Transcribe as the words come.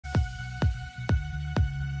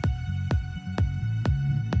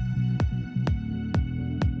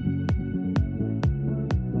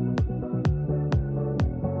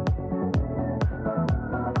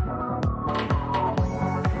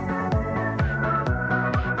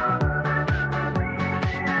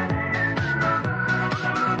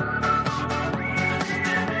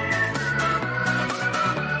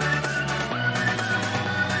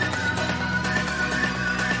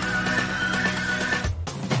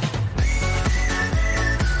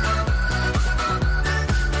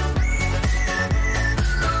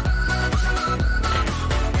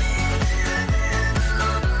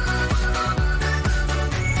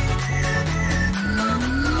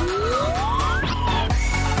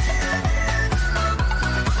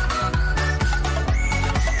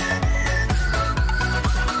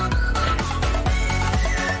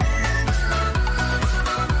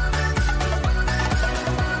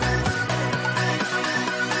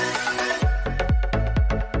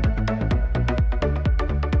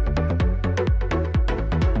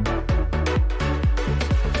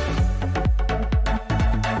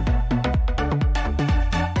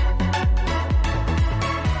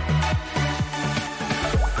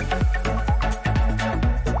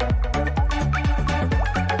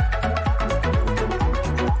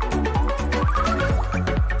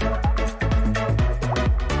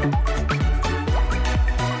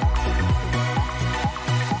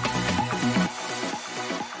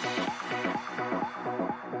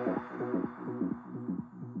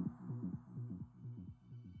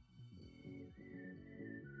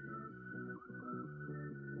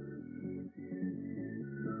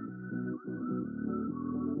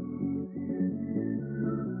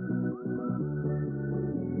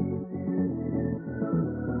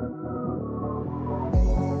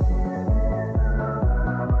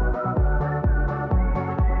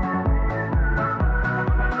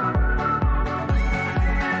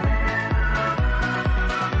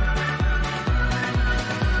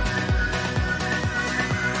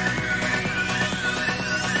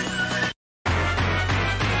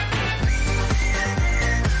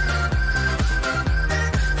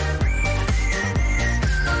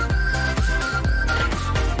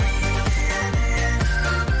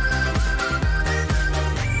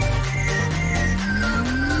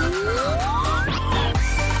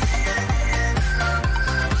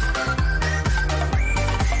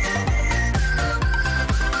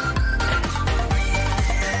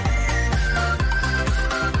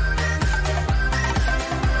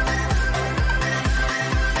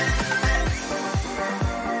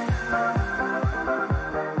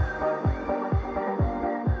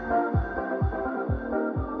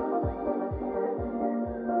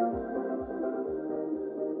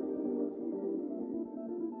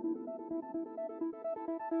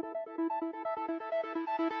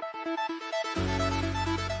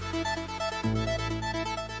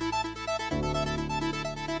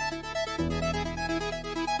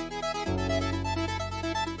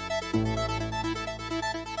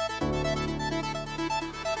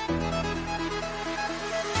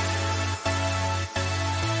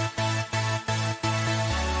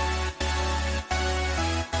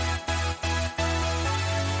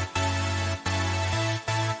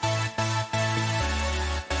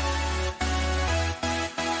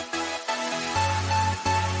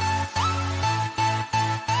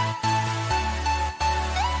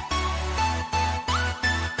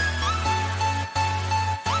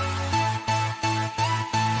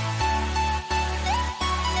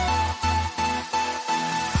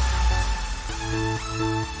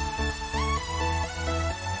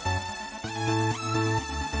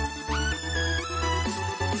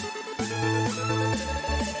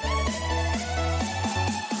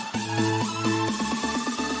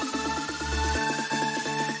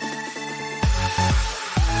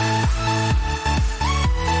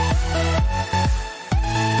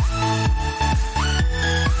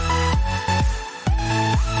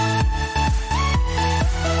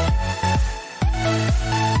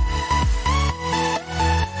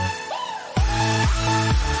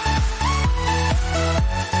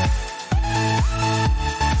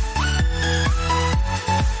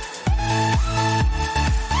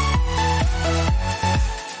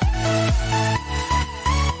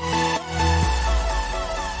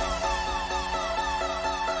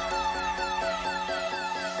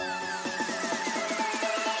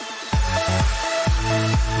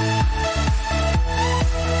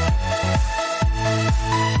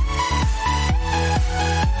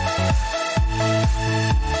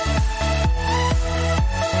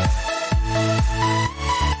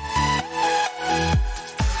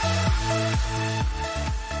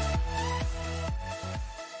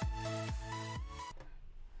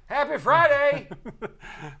Happy Friday!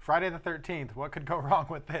 Friday the 13th. What could go wrong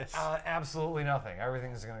with this? Absolutely nothing.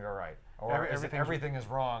 Everything's going to go right. Or everything is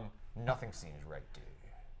wrong, nothing seems right to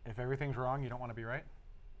you. If everything's wrong, you don't want to be right?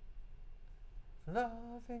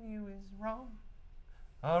 Loving you is wrong.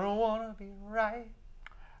 I don't want to be right.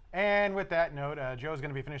 And with that note, Joe's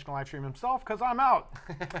going to be finishing the live stream himself because I'm out.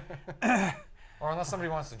 Or unless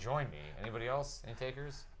somebody wants to join me. Anybody else? Any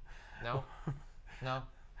takers? No? No?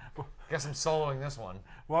 Guess I'm soloing this one.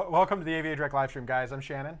 Well, welcome to the AVADirect live stream, guys. I'm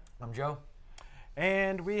Shannon. I'm Joe.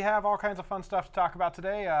 And we have all kinds of fun stuff to talk about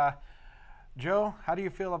today. Joe, how do you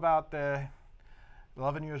feel about the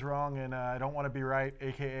loving you is wrong and I don't want to be right,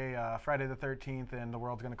 a.k.a. Friday the 13th, and the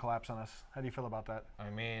world's going to collapse on us? How do you feel about that? I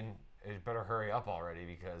mean, it better hurry up already,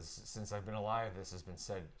 because since I've been alive, this has been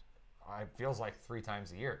said, it feels like 3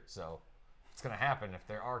 times a year. So it's going to happen. If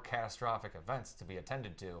there are catastrophic events to be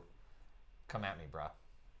attended to, come at me, brah.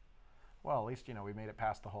 Well, at least, you know, we made it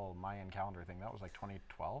past the whole Mayan calendar thing. That was like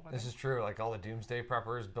 2012, I think. This is true. Like all the doomsday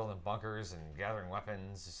preppers building bunkers and gathering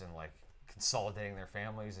weapons and like consolidating their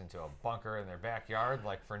families into a bunker in their backyard,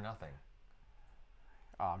 like for nothing.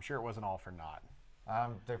 I'm sure it wasn't all for naught.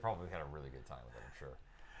 They probably had a really good time with it, I'm sure.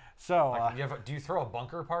 So, like, do you throw a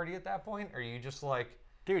bunker party at that point? Or are you just like...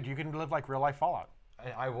 Dude, you can live like real life Fallout.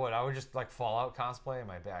 I would just like Fallout cosplay in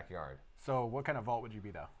my backyard. So what kind of vault would you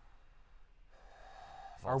be, though?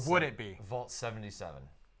 Or would it be? Vault 77.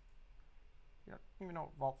 You don't even know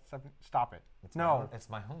Vault 7. Stop it. No.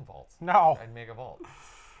 It's my home vault. No. I'd make a vault.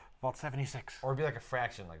 Vault 76. Or it'd be like a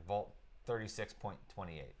fraction, like Vault 36.28.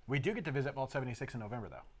 We do get to visit Vault 76 in November,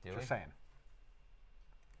 though. Do we? Just saying.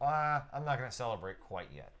 I'm not going to celebrate quite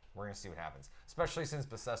yet. We're going to see what happens. Especially since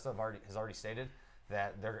Bethesda has already stated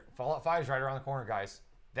that Fallout 5 is right around the corner, guys.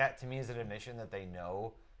 That, to me, is an admission that they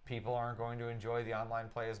know people aren't going to enjoy the online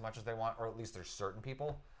play as much as they want, or at least there's certain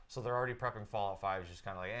people. So they're already prepping Fallout 5, just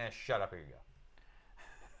kind of like, shut up, here you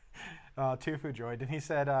go. Tufu joined, and he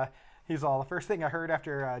said, the first thing I heard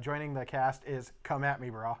after joining the cast is, come at me,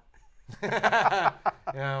 bro. You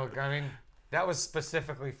know, I mean, that was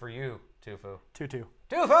specifically for you, Tufu. Tutu.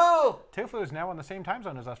 Tufu! Tufu is now on the same time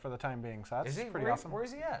zone as us for the time being, so that's pretty awesome. Where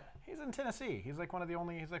is he at? He's in Tennessee. He's like one of the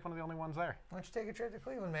only ones there. Why don't you take a trip to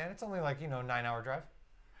Cleveland, man? It's only like, 9-hour drive.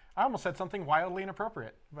 I almost said something wildly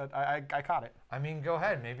inappropriate, but I caught it. I mean, go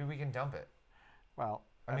ahead. Maybe we can dump it. Well,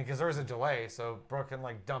 I mean, because there's a delay, so Brooke can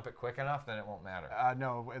like dump it quick enough, then it won't matter.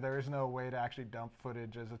 No, there is no way to actually dump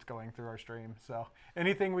footage as it's going through our stream. So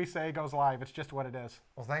anything we say goes live. It's just what it is.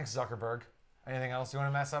 Well, thanks, Zuckerberg. Anything else you want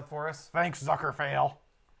to mess up for us? Thanks, Zuckerfail.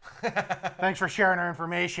 Thanks for sharing our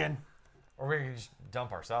information. Or we can just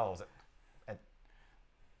dump ourselves. And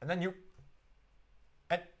then you...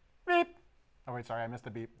 Beep. Oh wait, sorry, I missed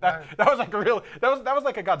the beep. That was like a real. That was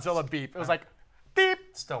like a Godzilla beep. It was like, beep.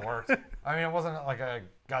 Still worked. I mean, it wasn't like a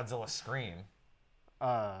Godzilla scream.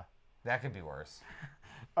 That could be worse.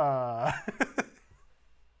 I'm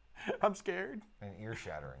scared. And ear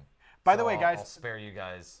shattering. By the way, guys, I'll spare you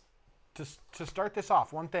guys. To start this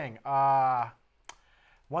off, one thing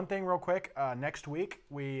real quick. Next week,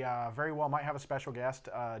 we very well might have a special guest,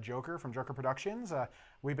 Joker from Joker Productions.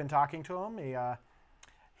 We've been talking to him.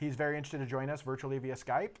 He's very interested to join us virtually via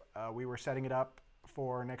Skype. We were setting it up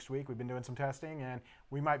for next week. We've been doing some testing, and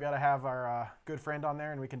we might be able to have our good friend on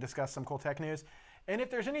there, and we can discuss some cool tech news. And if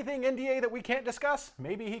there's anything NDA that we can't discuss,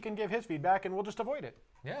 maybe he can give his feedback, and we'll just avoid it.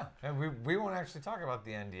 Yeah, and we won't actually talk about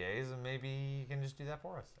the NDAs, and maybe he can just do that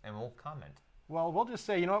for us, and we'll comment. Well, we'll just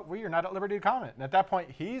say, you know what, we are not at liberty to comment. And at that point,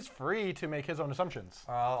 he's free to make his own assumptions.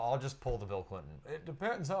 I'll just pull the Bill Clinton. It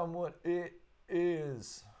depends on what it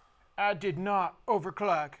is. I did not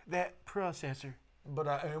overclock that processor. But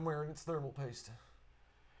I am wearing its thermal paste.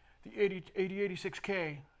 The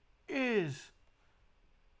 8086K is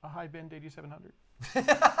a high-band 8700.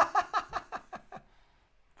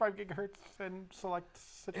 5 gigahertz in select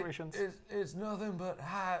situations. It's nothing but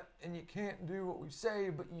hot, and you can't do what we say,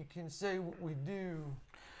 but you can say what we do.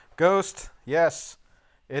 Ghost, yes.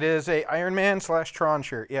 It is a Iron Man / Tron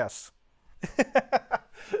shirt, yes.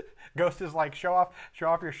 Ghost is like, show off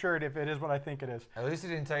your shirt if it is what I think it is. At least he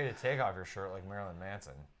didn't tell you to take off your shirt like Marilyn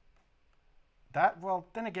Manson. Well,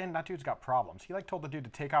 then again, that dude's got problems. He like told the dude to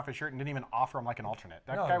take off his shirt and didn't even offer him like an alternate.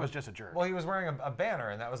 That guy was just a jerk. Well, he was wearing a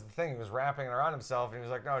banner, and that was the thing. He was wrapping it around himself, and he was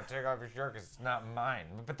like, no, take off your shirt because it's not mine.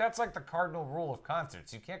 But that's like the cardinal rule of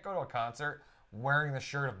concerts. You can't go to a concert wearing the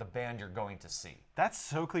shirt of the band you're going to see. That's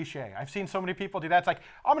so cliche. I've seen so many people do that. It's like,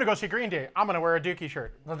 I'm going to go see Green Day. I'm going to wear a Dookie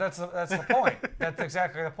shirt. Well, that's the point. That's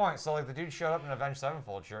exactly the point. So, like, the dude showed up in an Avenged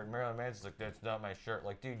Sevenfold shirt, and Marilyn Manson's like, that's not my shirt.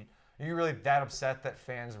 Like, dude, you really that upset that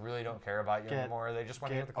fans really don't care about you anymore? They just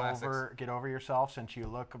want to hear the classics. Get over yourself, since you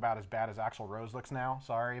look about as bad as Axl Rose looks now.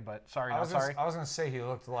 Sorry, but sorry, I not sorry. I was gonna say he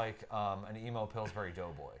looked like an emo Pillsbury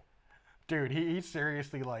Doughboy. Dude, he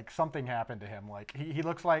seriously, like, something happened to him. Like he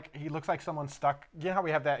looks like someone stuck. You know how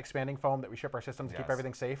we have that expanding foam that we ship our systems to keep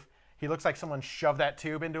everything safe? He looks like someone shoved that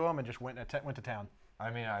tube into him and just went to town. I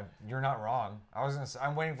mean, you're not wrong.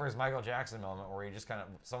 I'm waiting for his Michael Jackson moment where he just kind of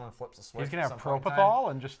someone flips a switch. He's gonna have propofol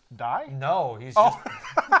and just die. No, he's just.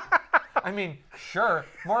 I mean, sure,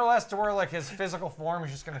 more or less to where like his physical form is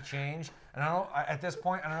just gonna change. And at this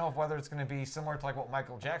point, I don't know whether it's gonna be similar to like what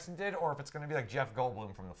Michael Jackson did, or if it's gonna be like Jeff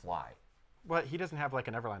Goldblum from The Fly. Well, he doesn't have like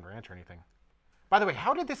an Everland Ranch or anything. By the way,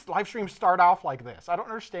 how did this live stream start off like this? I don't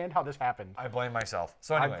understand how this happened. I blame myself.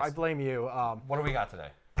 So anyways, I blame you. What do we got today?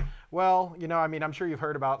 Well, you know, I mean, I'm sure you've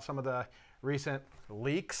heard about some of the recent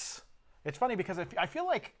leaks. It's funny because I feel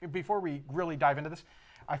like, before we really dive into this,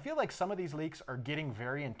 I feel like some of these leaks are getting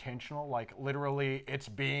very intentional. Like, literally, it's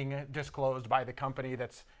being disclosed by the company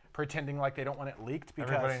that's pretending like they don't want it leaked. Because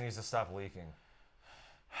everybody needs to stop leaking.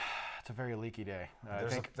 It's a very leaky day.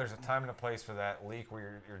 There's a time and a place for that leak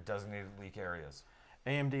where you're designated leak areas.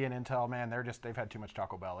 AMD and Intel, man, they've had too much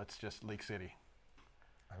Taco Bell. It's just leak city.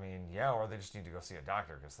 I mean, yeah, or they just need to go see a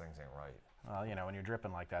doctor because things ain't right. Well, you know, when you're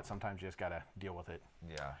dripping like that, sometimes you just gotta deal with it.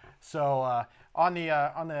 Yeah. So on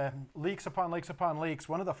the leaks upon leaks upon leaks,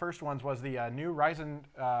 one of the first ones was the new Ryzen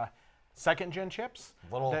second gen chips.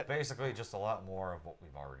 Basically, just a lot more of what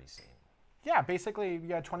we've already seen. Yeah, basically, you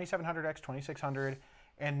got 2700X, 2600,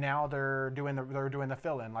 and now they're doing the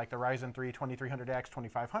fill-in, like the Ryzen 3 2300X,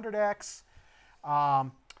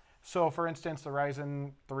 2500X. So, for instance, the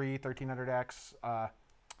Ryzen 3 1300X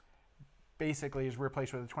basically is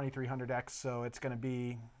replaced with a 2300X, so it's going to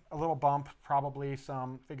be a little bump, probably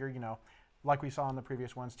some figure, you know, like we saw in the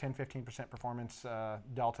previous ones, 10-15% performance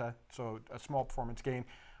delta, so a small performance gain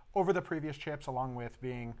over the previous chips, along with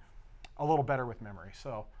being a little better with memory.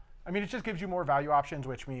 So, I mean, it just gives you more value options,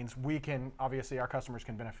 which means we can, obviously, our customers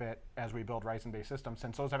can benefit as we build Ryzen-based systems,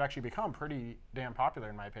 since those have actually become pretty damn popular,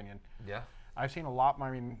 in my opinion. Yeah. I've seen a lot. I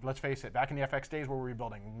mean, let's face it, back in the FX days where we were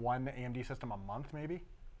building one AMD system a month, maybe,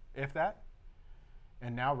 if that.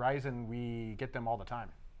 And now Ryzen, we get them all the time.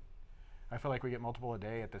 I feel like we get multiple a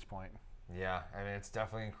day at this point. Yeah, I mean, it's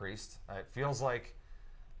definitely increased. It feels like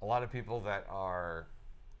a lot of people that are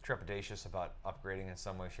trepidatious about upgrading in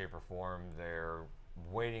some way, shape, or form, they're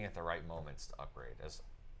waiting at the right moments to upgrade. As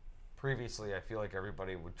previously, I feel like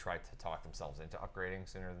everybody would try to talk themselves into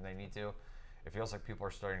upgrading sooner than they need to. It feels like people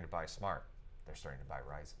are starting to buy smart. They're starting to buy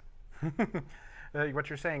Ryzen. What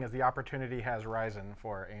you're saying is the opportunity has risen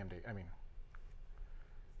for AMD. I mean,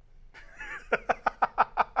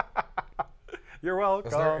 you're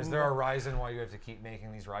welcome. Is there a Ryzen why you have to keep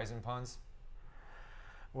making these Ryzen puns?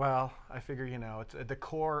 Well, I figure, you know, it's the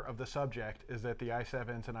core of the subject is that the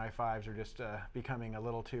i7s and i5s are just becoming a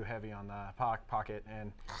little too heavy on the pocket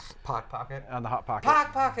and pocket on the hot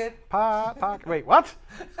pocket. Pocket. Wait, what?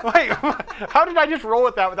 Wait, how did I just roll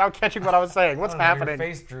with that without catching what I was saying? What's happening? Your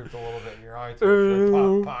face drooped a little bit. Your eyes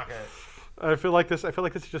pocket. I feel like this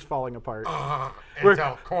is just falling apart.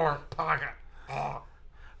 Intel Core pocket.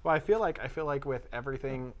 Well, I feel like with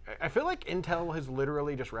everything, I feel like Intel has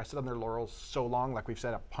literally just rested on their laurels so long, like we've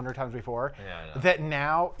said 100 times before, that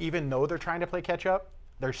now, even though they're trying to play catch up,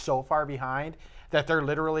 they're so far behind that they're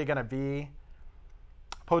literally going to be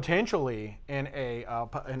potentially in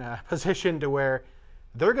a position to where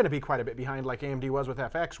they're going to be quite a bit behind, like AMD was with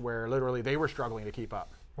FX, where literally they were struggling to keep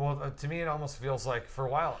up. Well, to me, it almost feels like for a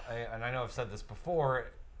while, and I know I've said this before,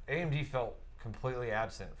 AMD felt completely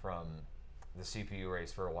absent from the CPU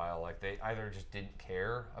race for a while. Like they either just didn't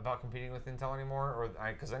care about competing with Intel anymore, or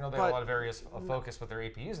because I know they have a lot of areas of focus with their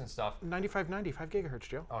APUs and stuff. 9590, 5 gigahertz,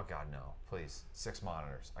 Joe. Oh God, no! Please, 6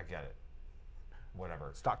 monitors. I get it.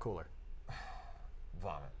 Whatever. Stock cooler.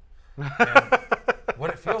 Vomit. And what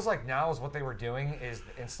it feels like now is what they were doing is,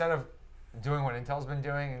 instead of doing what Intel's been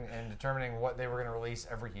doing and determining what they were going to release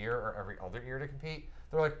every year or every other year to compete,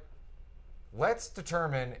 they're like, let's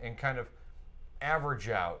determine and kind of average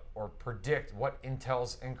out or predict what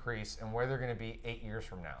Intel's increase and where they're going to be 8 years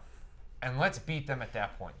from now. And let's beat them at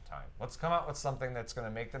that point in time. Let's come out with something that's going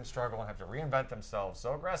to make them struggle and have to reinvent themselves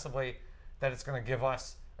so aggressively that it's going to give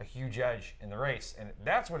us a huge edge in the race. And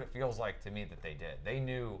that's what it feels like to me that they did. They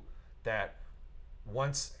knew that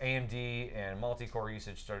once AMD and multi-core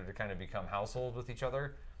usage started to kind of become household with each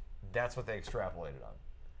other, that's what they extrapolated on.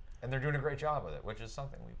 And they're doing a great job with it, which is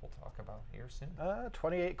something we will talk about here soon.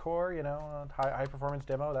 28 core, you know, high performance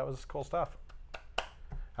demo. That was cool stuff.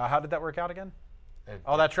 How did that work out again?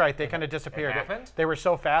 That's right. They kind of disappeared. It happened? They were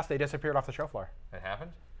so fast, they disappeared off the show floor. It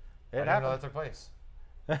happened? I didn't know happened. that took place.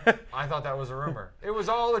 I thought that was a rumor. It was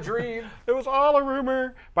all a dream. It was all a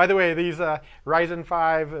rumor. By the way, these Ryzen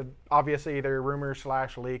 5, obviously they're rumors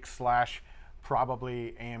 / leaks /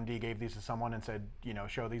 probably AMD gave these to someone and said,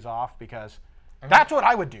 show these off because that's what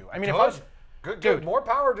I would do. I mean, if I was good, more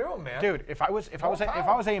power to them, man. Dude, if I was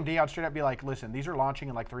AMD, I'd straight up be like, listen, these are launching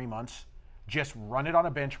in like 3 months. Just run it on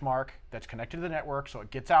a benchmark that's connected to the network so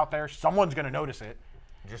it gets out there. Someone's going to notice it.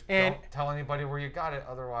 Just don't tell anybody where you got it,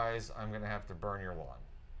 otherwise I'm going to have to burn your lawn.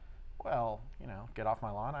 Well, get off my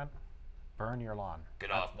lawn. I'd burn your lawn.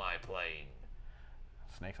 Get off my plane.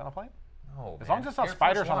 Snakes on a plane? No, as long as it's not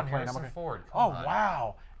spiders on a plane, Harrison I'm okay. Ford. Oh,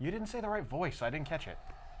 wow. You didn't say the right voice, so I didn't catch it.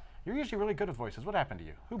 You're usually really good with voices. What happened to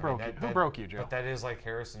you? Who broke you, Joe? But that is like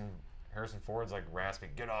Harrison Ford's like raspy,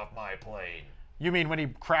 get off my plane. You mean when he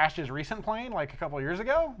crashed his recent plane like a couple of years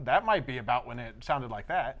ago? That might be about when it sounded like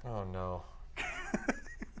that. Oh, no.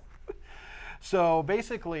 So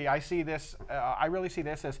basically, I see this, I really see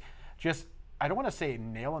this as just, I don't want to say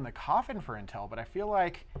nail in the coffin for Intel, but I feel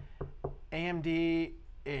like AMD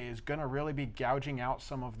is going to really be gouging out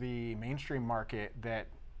some of the mainstream market that,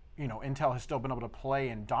 Intel has still been able to play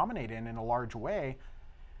and dominate in a large way.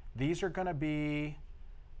 These are just going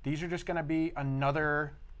to be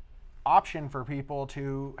another option for people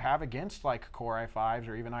to have against like Core i5s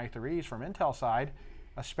or even i3s from Intel side,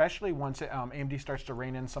 especially once AMD starts to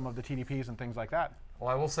rein in some of the TDPs and things like that. Well,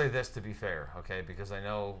 I will say this to be fair, okay, because I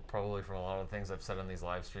know probably from a lot of the things I've said on these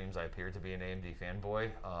live streams, I appear to be an AMD fanboy.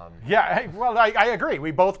 I agree. We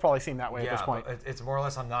both probably seem that way at this point. But it's more or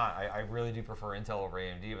less I'm not. I really do prefer Intel over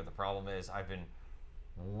AMD, but the problem is I've been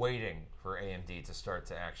waiting for AMD to start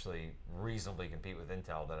to actually reasonably compete with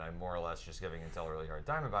Intel, that I'm more or less just giving Intel a really hard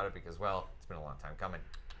time about it because, well, it's been a long time coming.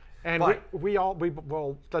 And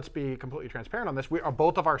well, let's be completely transparent on this.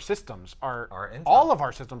 Both of our systems are Intel. All of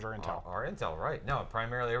our systems are Intel. Are Intel, right? No,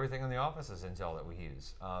 primarily everything in the office is Intel that we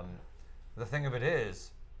use. The thing of it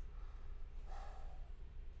is,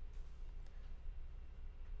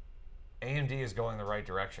 AMD is going the right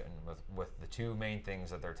direction with the two main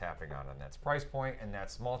things that they're tapping on, and that's price point and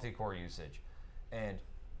that's multi-core usage. And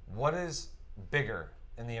what is bigger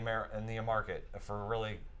in the market for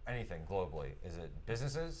really anything globally? Is it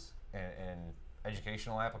businesses and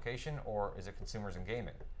educational application, or is it consumers and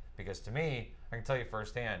gaming? Because to me, I can tell you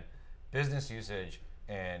firsthand, business usage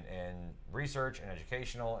and research and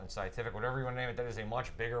educational and scientific, whatever you want to name it, that is a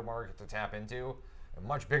much bigger market to tap into, a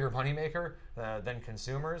much bigger moneymaker than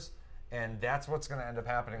consumers. And that's what's going to end up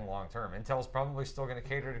happening long term. Intel's probably still going to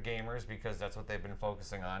cater to gamers because that's what they've been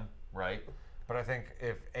focusing on, right? But I think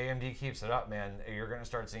if AMD keeps it up, man, you're going to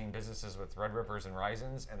start seeing businesses with Threadrippers and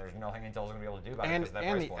Ryzens, and there's nothing Intel's going to be able to do about it because of that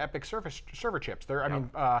price point. And the EPYC server chips. I mean,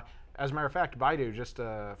 as a matter of fact, Baidu just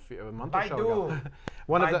a month or so ago,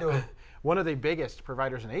 one of the biggest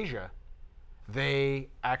providers in Asia, they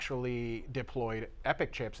actually deployed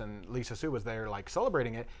EPYC chips, and Lisa Su was there, like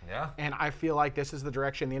celebrating it. Yeah. And I feel like this is the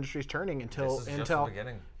direction the industry's turning until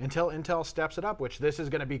Intel steps it up. Which this is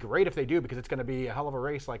going to be great if they do, because it's going to be a hell of a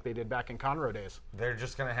race like they did back in Conroe days. They're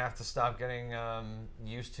just going to have to stop getting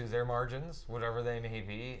used to their margins, whatever they may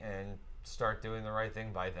be, and start doing the right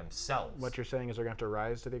thing by themselves. What you're saying is they're going to have to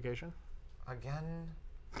rise to the occasion? Again?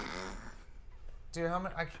 Dude,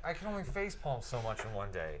 I can only facepalm so much in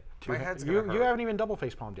one day. My head's gonna hurt. You haven't even double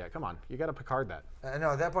facepalmed yet. Come on, you got to Picard that. No,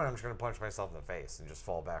 at that point I'm just gonna punch myself in the face and just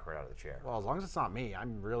fall back right out of the chair. Well, as long as it's not me,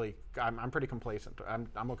 I'm pretty complacent.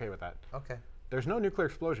 I'm okay with that. Okay. There's no nuclear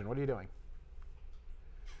explosion. What are you doing?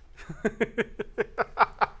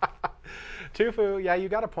 Tufu, yeah, you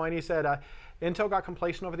got a point. He said Intel got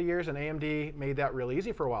complacent over the years, and AMD made that real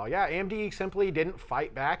easy for a while. Yeah, AMD simply didn't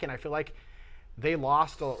fight back, and I feel like they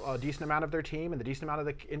lost a decent amount of their team and a decent amount of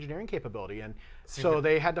the engineering capability, and so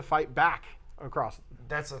they had to fight back across.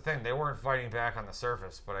 That's the thing. They weren't fighting back on the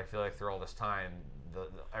surface, but I feel like through all this time,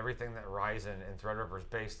 everything that Ryzen and Threadripper is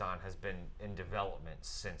based on has been in development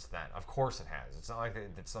since then. Of course it has. It's not like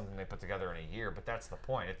it's something they put together in a year, but that's the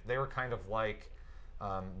point. They were kind of like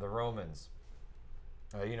the Romans.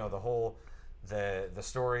 You know, the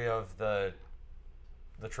story of the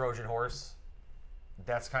Trojan horse.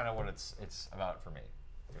 That's kind of what it's about for me,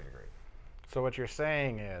 to a degree. So what you're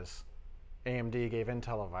saying is AMD gave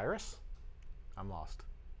Intel a virus? I'm lost.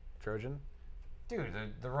 Trojan? Dude,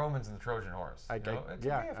 the Romans and the Trojan horse. What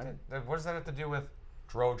does that have to do with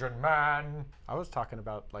Trojan man? I was talking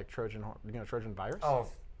about like Trojan virus. Oh,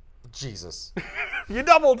 Jesus. You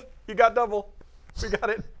doubled. You got double. We got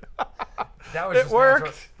it. That was It just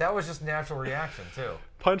worked. that was just natural reaction too.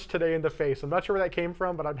 Punch today in the face. I'm not sure where that came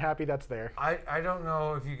from, but I'm happy that's there. I don't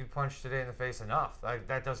know if you could punch today in the face enough.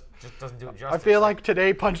 That just doesn't do it justice. I feel like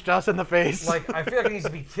today punched us in the face. I feel like it needs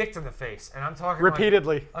to be kicked in the face, and I'm talking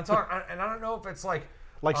repeatedly. I'm talking, and I don't know if it's like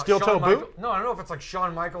steel toe boot. No, I don't know if it's like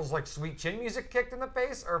Shawn Michaels like sweet chin music kicked in the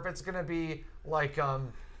face, or if it's gonna be like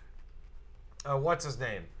what's his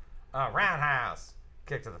name, Roundhouse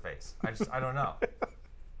kicked in the face. I don't know.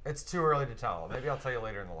 It's too early to tell. Maybe I'll tell you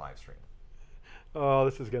later in the live stream. Oh,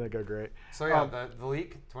 this is gonna go great. So yeah, the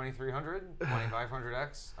leak 2300,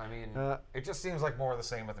 2500X. I mean, it just seems like more of the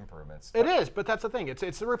same with improvements. It is, but that's the thing.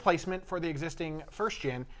 It's a replacement for the existing first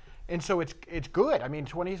gen, and so it's good. I mean,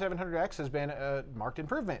 2700X has been a marked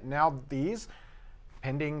improvement. Now these,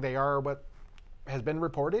 pending they are what has been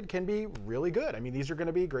reported, can be really good. I mean, these are going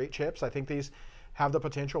to be great chips. I think these have the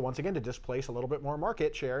potential once again to displace a little bit more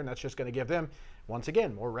market share, and that's just going to give them once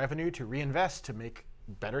again more revenue to reinvest to make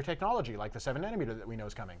better technology like the 7 nanometer that we know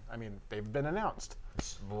is coming. I mean, they've been announced.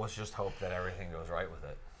 Let's just hope that everything goes right with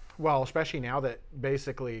it. Well, especially now that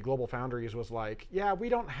basically GlobalFoundries was like, yeah, we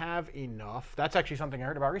don't have enough. That's actually something I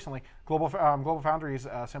heard about recently.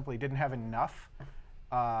 GlobalFoundries simply didn't have enough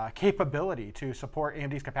capability to support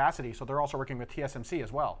AMD's capacity, so they're also working with TSMC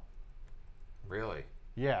as well. Really?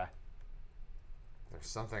 Yeah. There's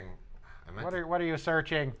something. What are you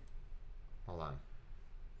searching? Hold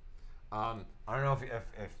on. I don't know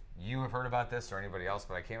if you have heard about this or anybody else,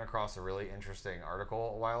 but I came across a really interesting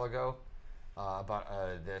article a while ago about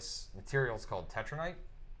this material. It's called tetranite,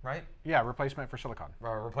 right? Yeah, replacement for silicon.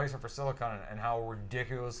 Replacement for silicon, and how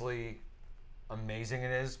ridiculously amazing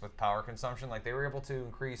it is with power consumption. Like they were able to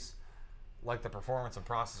increase like the performance of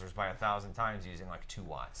processors by 1,000 times using like 2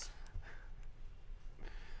 watts.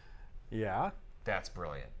 Yeah. That's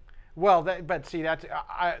brilliant. Well, but see,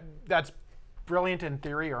 that's brilliant in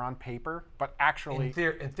theory or on paper, but actually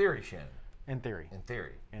in theory, Shannon. In theory. In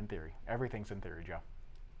theory. In theory. Everything's in theory, Joe.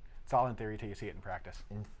 It's all in theory till you see it in practice.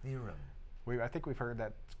 In theorem. I think we've heard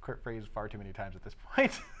that phrase far too many times at this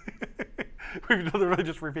point. We've literally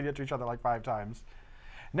just repeated it to each other like 5 times.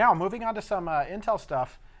 Now, moving on to some Intel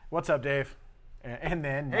stuff. What's up, Dave? And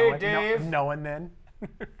then, hey, Dave. No, and then.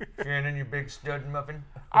 Shannon, you big stud muffin.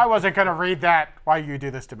 I wasn't going to read that. Why you do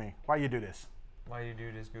this to me? Why you do this? Why you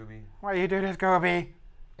do this, Gooby? Why you do this, Gooby?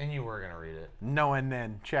 And you were going to read it. No and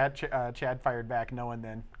then. Chad fired back no and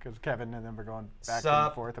then because Kevin and them were going back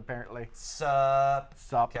and forth apparently. Sup,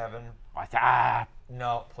 Kevin. What's up?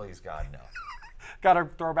 No, please God, no. Got to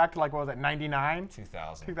throw back to like, what was it, 99?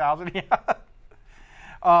 2000. 2000,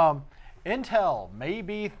 yeah. Intel may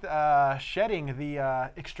be shedding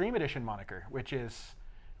the Extreme Edition moniker, which is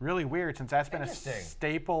really weird since that's been a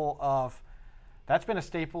staple of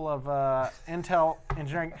Intel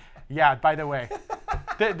engineering. Yeah, by the way,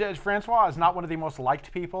 Francois is not one of the most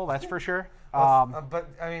liked people, that's for sure. But,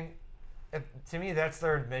 I mean, to me, that's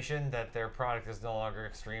their admission that their product is no longer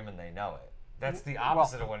extreme and they know it. That's the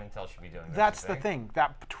opposite of what Intel should be doing. That's the thing.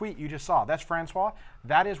 That tweet you just saw, that's Francois.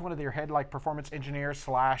 That is one of their head performance engineers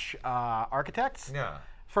 / architects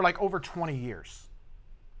for like over 20 years.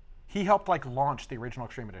 He helped launch the original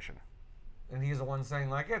Extreme Edition. And he's the one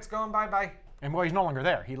saying it's going bye-bye. And well, he's no longer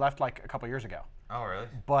there. He left a couple years ago. Oh, really?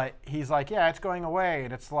 But he's like, yeah, it's going away.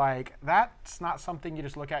 And it's like, that's not something you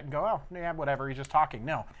just look at and go, oh, yeah, whatever, he's just talking.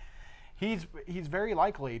 No. He's very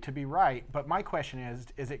likely to be right, but my question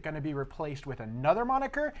is it going to be replaced with another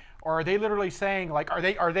moniker, or are they literally saying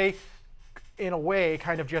are they in a way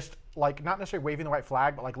kind of just not necessarily waving the white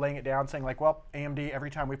flag, but laying it down, saying well, AMD,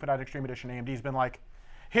 every time we put out Extreme Edition, AMD's been like,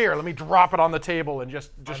 here, let me drop it on the table and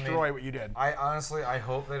just destroy what you did. I honestly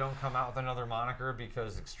hope they don't come out with another moniker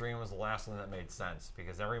because Extreme was the last one that made sense.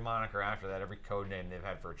 Because every moniker after that, every code name they've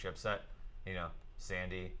had for a chipset,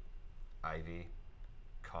 Sandy, Ivy,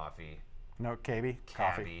 Coffee. No, KB,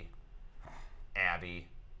 Coffee. Abby.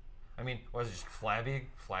 I mean, was it just flabby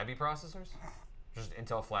processors? Just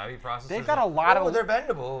Intel flabby processors? They've got a lot of... they're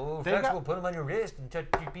bendable. Flexible, put them on your wrist and touch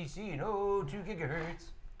your PC. 2 gigahertz.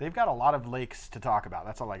 They've got a lot of lakes to talk about.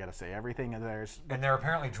 That's all I got to say. Everything of theirs... And they're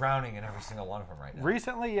apparently drowning in every single one of them right now.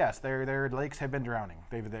 Recently, yes. Their lakes have been drowning.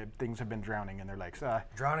 Things have been drowning in their lakes.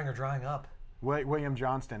 Drowning or drying up. William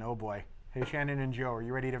Johnston, oh boy. Hey, Shannon and Joe, are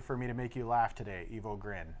you ready for me to make you laugh today? Evil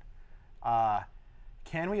grin.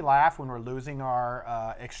 Can we laugh when we're losing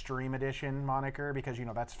our Extreme Edition moniker? Because,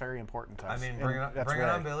 that's very important to us. I mean, bring it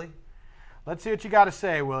on, Billy. Let's see what you got to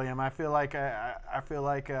say, William. I feel like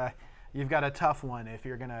you've got a tough one if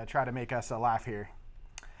you're going to try to make us laugh here.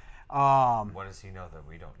 What does he know that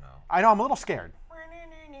we don't know? I know, I'm a little scared.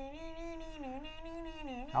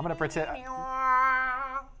 I'm going to pretend...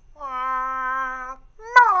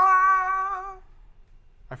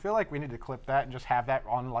 I feel like we need to clip that and just have that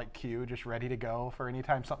on like cue, just ready to go for any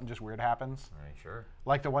time something just weird happens. All right, sure.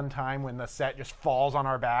 Like the one time when the set just falls on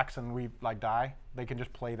our backs and we like die. They can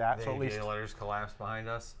just play that. The So at least letters collapse behind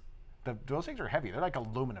us. those things are heavy. They're like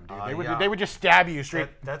aluminum, dude. Yeah. They would just stab you straight.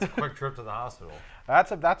 That's a quick trip to the hospital.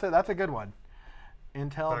 That's a good one.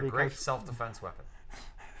 Intel, But a great because self-defense weapon.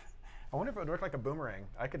 I wonder if it would work like a boomerang.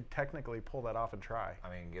 I could technically pull that off and try, I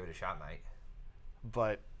mean, give it a shot, mate.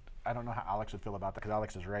 but I don't know how Alex would feel about that because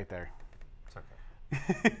Alex is right there. It's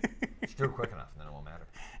okay. Just do it quick enough, and then it won't matter.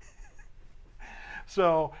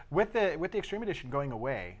 So with the Extreme Edition going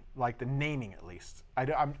away, like the naming at least,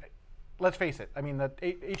 let's face it. I mean, the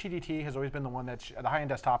HEDT has always been the one that's the high-end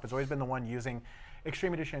desktop has always been the one using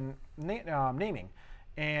Extreme Edition naming,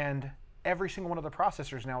 and every single one of the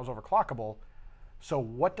processors now is overclockable. So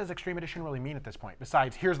what does Extreme Edition really mean at this point?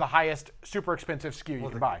 Besides, here's the highest, super expensive SKU you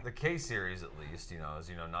can buy. The K series, at least,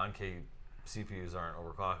 as non-K CPUs aren't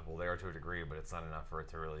overclockable. They are to a degree, but it's not enough for it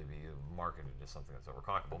to really be marketed as something that's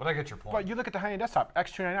overclockable. But I get your point. But you look at the high-end desktop,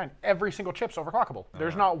 X299, every single chip's overclockable.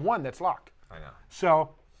 There's not one that's locked. I know.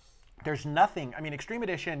 So there's nothing. I mean, Extreme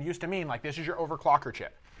Edition used to mean like this is your overclocker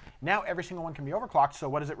chip. Now every single one can be overclocked, so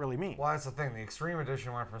what does it really mean? Well, that's the thing. The Extreme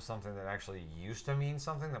Edition went from something that actually used to mean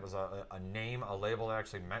something, that was a name, a label that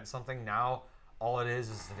actually meant something. Now all it is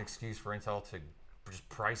an excuse for Intel to just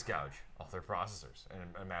price gouge all their processors,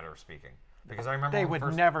 in a matter of speaking. Because I remember they would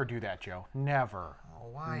never do that, Joe. Never. Oh,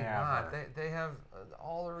 why not? They have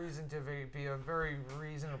all the reason to be a very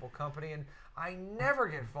reasonable company, and I never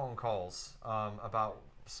get phone calls about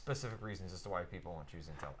specific reasons as to why people won't choose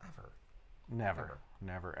Intel ever.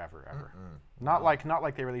 Never, ever. Not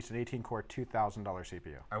like they released an 18-core $2,000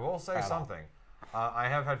 CPU. I will say something. I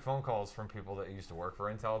have had phone calls from people that used to work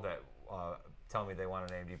for Intel that tell me they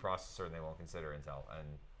want an AMD processor and they won't consider Intel. And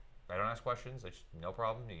I don't ask questions. It's no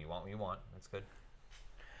problem. You want what you want. That's good.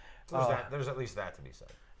 So there's at least that to be said.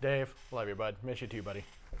 Dave, love you, bud. Miss you too, buddy.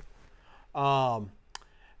 I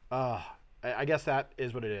guess that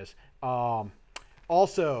is what it is.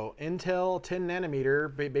 Also, Intel 10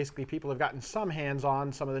 nanometer, basically people have gotten some hands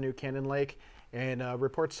on some of the new Cannon Lake, and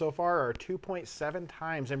reports so far are 2.7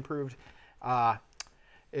 times improved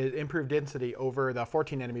density over the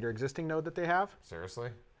 14 nanometer existing node that they have.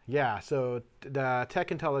 Seriously? Yeah, so the Tech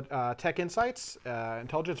Insights,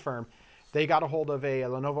 intelligence firm, they got a hold of a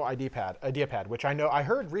Lenovo IdeaPad, which I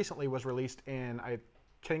heard recently was released in, I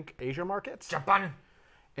think, Asia markets. Japan.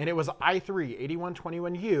 And it was i3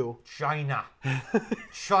 8121U. China.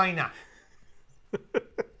 China.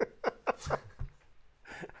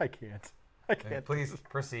 I can't. Okay, please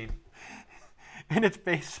proceed. And it's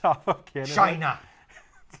based off of Cannon China.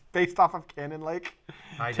 It's based off of Cannon Lake,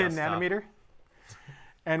 10 nanometer.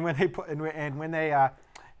 And when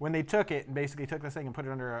they took it and basically took this thing and put it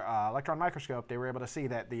under electron microscope, they were able to see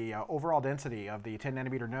that the overall density of the 10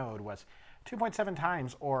 nanometer node was 2.7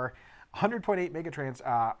 times, or 100.8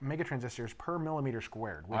 megatransistors per millimeter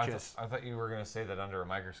squared, which is... I thought you were going to say that under a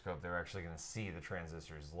microscope they were actually going to see the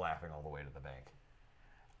transistors laughing all the way to the bank.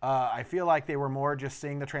 I feel like they were more just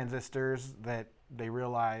seeing the transistors that they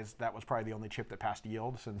realized that was probably the only chip that passed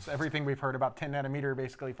yield, since everything we've heard about 10 nanometer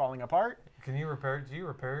basically falling apart. Do you repair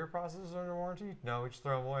your processors under warranty? No, we just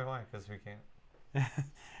throw them away. Why? Because we can't.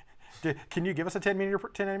 Can you give us a 10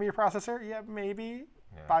 nanometer processor? Yeah, maybe.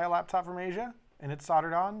 Yeah. Buy a laptop from Asia and it's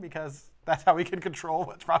soldered on, because that's how we can control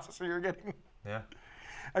which processor you're getting. Yeah.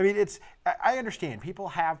 I mean, I understand people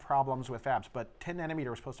have problems with fabs, but 10 nanometer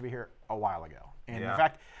was supposed to be here a while ago. And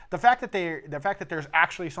the fact that there's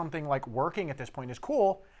actually something like working at this point is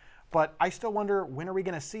cool, but I still wonder, when are we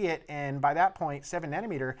going to see it? And by that point, 7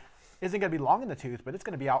 nanometer isn't going to be long in the tooth, but it's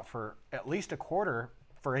going to be out for at least a quarter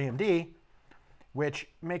for AMD, which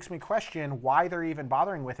makes me question why they're even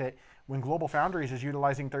bothering with it when Global Foundries is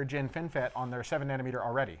utilizing 3rd gen FinFET on their 7 nanometer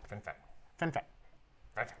already. FinFET.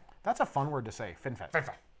 That's a fun word to say, FinFET.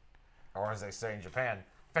 FinFET. Or as they say in Japan,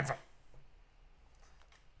 FinFET.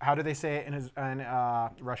 How do they say it in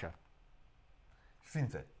Russia?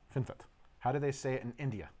 FinFET. FinFET. How do they say it in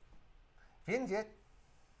India? FinFET.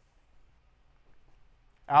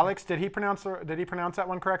 Alex, did he pronounce that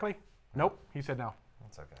one correctly? Nope, he said no.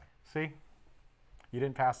 That's okay. See? You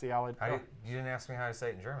didn't pass the AVAD. You didn't ask me how to say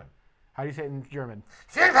it in German. How do you say it in German?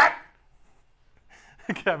 FinFET.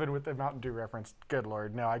 Kevin with the Mountain Dew reference. Good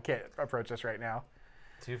Lord. No, I can't approach this right now.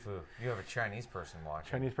 Tufu, you have a Chinese person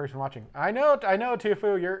watching. Chinese person watching. I know,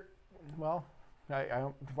 Tufu. You're, well,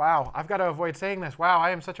 wow, I've got to avoid saying this. Wow, I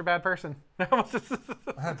am such a bad person.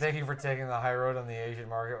 Thank you for taking the high road on the Asian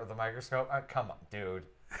market with the microscope. Come on, dude.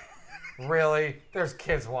 Really? There's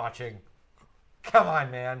kids watching. Come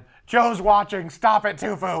on, man. Joe's watching. Stop it,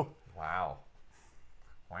 Tufu. Wow.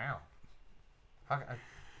 Wow. How,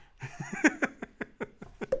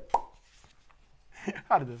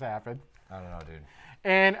 How did this happen? I don't know, dude.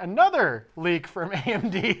 And another leak from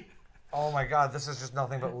AMD. Oh my God, this is just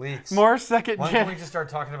nothing but leaks. More second Why gen. don't we just start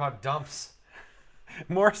talking about dumps?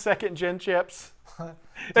 More second gen chips.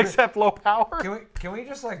 Except low power. Can we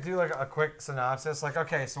just like do like a quick synopsis? Like,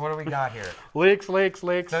 okay, so what do we got here? Leaks.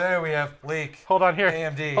 Today we have leak. Hold on here.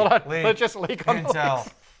 AMD. Hold on. Leak. Let's just leak on Intel.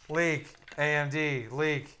 the Leak. AMD.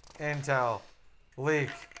 Leak. Intel. Leak.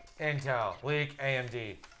 Intel. Leak.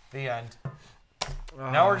 AMD. The end.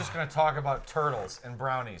 Now we're just going to talk about turtles and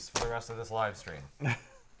brownies for the rest of this live stream.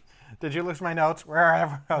 Did you lose my notes?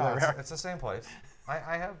 Wherever. No, it's the same place.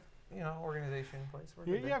 I have, organization place.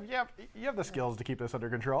 You have the skills to keep this under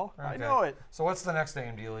control. Okay. I know it. So what's the next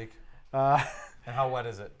AMD leak? And how wet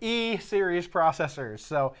is it? E-series processors.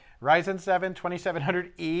 So Ryzen 7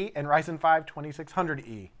 2700E and Ryzen 5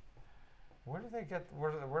 2600E. Where do they get?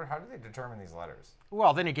 How do they determine these letters?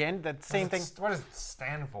 Well, then again, that same thing. What does it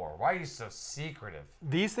stand for? Why are you so secretive?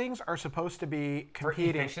 These things are supposed to be For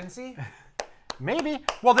competing. efficiency? Maybe.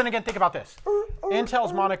 Well, then again, think about this.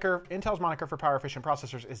 Intel's moniker for power efficient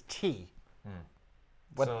processors is T.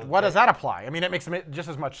 What does that apply? I mean, it makes just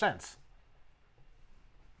as much sense.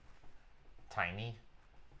 Tiny.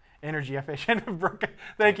 Energy efficient. Brooke.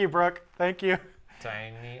 Thank you, Brooke. Thank you.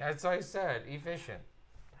 Tiny. That's what I said. Efficient.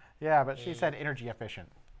 Yeah, but she said energy efficient.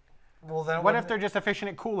 Well, then what if they're just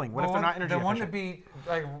efficient at cooling? What if they're not energy efficient? Then wouldn't it be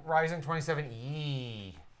like Ryzen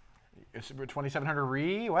 27E? 2700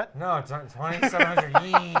 Re? What? No, it's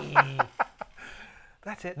 2700E.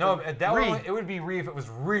 That's it. No, it would be Re if it was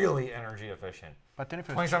really energy efficient. But then if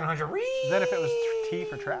it was 2700 Re. Then if it was T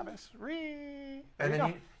for Travis, Re. And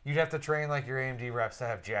then you'd have to train like your AMD reps to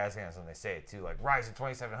have jazz hands when they say it too, like Ryzen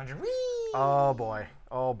 2700 Re. Oh boy,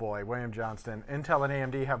 William Johnston. Intel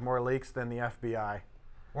and AMD have more leaks than the FBI.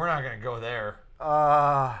 We're not gonna go there.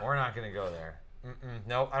 We're not gonna go there.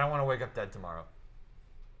 Nope, I don't want to wake up dead tomorrow.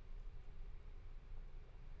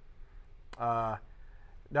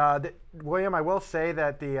 William, I will say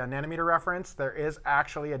that the nanometer reference, there is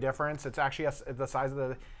actually a difference. It's actually the size of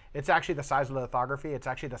the. It's actually the size of the lithography. It's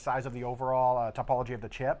actually the size of the overall topology of the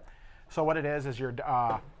chip. So what it is your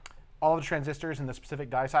all of the transistors and the specific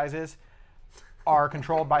die sizes are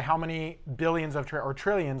controlled by how many billions of or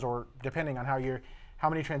trillions, or depending on how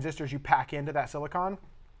many transistors you pack into that silicon,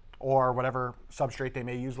 or whatever substrate they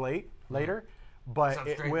may use later. But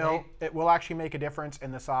it will actually make a difference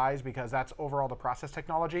in the size, because that's overall the process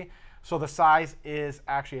technology. So the size is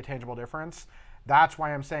actually a tangible difference. That's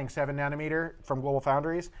why I'm saying 7 nanometer from Global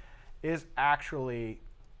Foundries is actually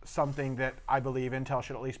something that I believe Intel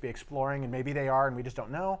should at least be exploring, and maybe they are, and we just don't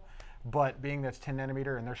know. But being that's 10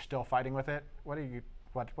 nanometer and they're still fighting with it, what are you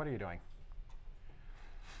doing?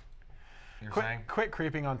 Quit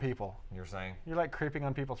creeping on people. You're saying? You're like creeping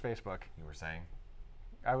on people's Facebook. You were saying?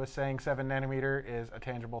 I was saying 7 nanometer is a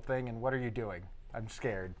tangible thing, and what are you doing? I'm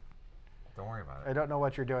scared. Don't worry about it. I don't know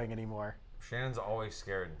what you're doing anymore. Shannon's always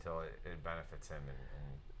scared until it benefits him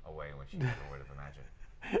in a way in which he never would have imagined.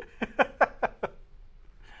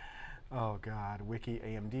 Oh God, Wiki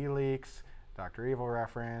AMD leaks, Dr. Evil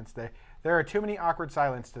reference. There are too many awkward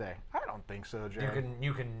silence today. I don't think so, Joe.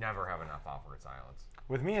 You can never have enough awkward silence.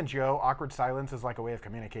 With me and Joe, awkward silence is like a way of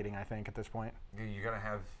communicating, I think, at this point. You gotta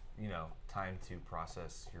have, time to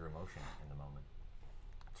process your emotion in the moment.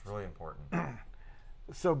 It's really important.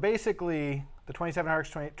 So basically, the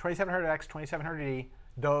 2700X, 2700E,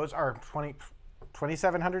 those are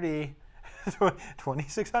 2700E,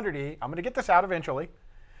 2600E. I'm gonna get this out eventually.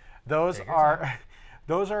 Those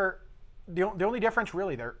are the only difference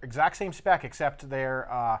really. They're exact same spec, except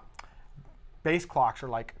their base clocks are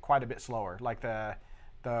like quite a bit slower. Like the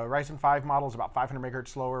Ryzen 5 model is about 500 megahertz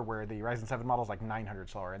slower, where the Ryzen 7 model is like 900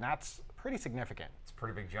 slower, and that's pretty significant. It's a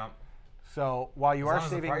pretty big jump. So while you are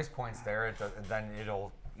saving, as the price point's there, then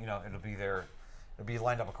it'll be there. It'll be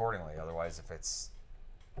lined up accordingly. Otherwise, if it's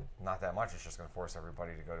not that much, it's just going to force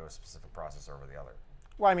everybody to go to a specific processor over the other.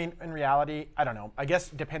 Well, I mean, in reality, I don't know. I guess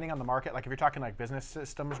depending on the market, like if you're talking like business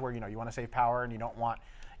systems where you want to save power and you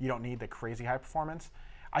don't need the crazy high performance,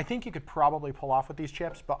 I think you could probably pull off with these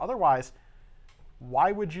chips. But otherwise,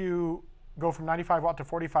 why would you go from 95 watt to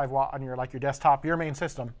 45 watt on your desktop, your main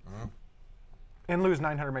system, and lose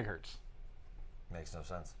 900 megahertz? Makes no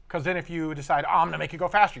sense. Because then if you decide, I'm going to make it go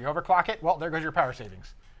faster, you overclock it, well, there goes your power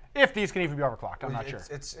savings. If these can even be overclocked, I'm not sure.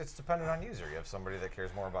 It's dependent on user. You have somebody that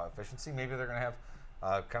cares more about efficiency. Maybe they're going to have,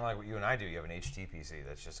 kind of like what you and I do, you have an HT PC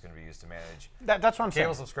that's just going to be used to manage that's what I'm saying.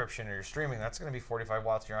 Cable subscription or your streaming. That's going to be 45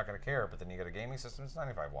 watts. You're not going to care. But then you get a gaming system, it's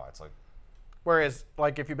 95 watts. Like, Whereas,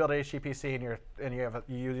 like, if you build a HTPC and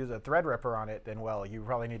you use a Threadripper on it, then well, you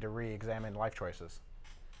probably need to re-examine life choices.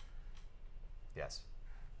 Yes.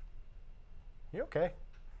 You okay?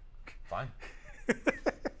 Fine. A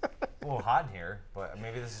little hot in here, but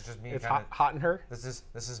maybe this is just me. It's hot in her. This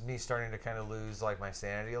is me starting to kind of lose like my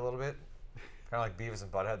sanity a little bit. Kind of like Beavis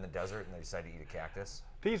and Butthead in the desert, and they decide to eat a cactus.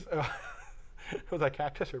 These was that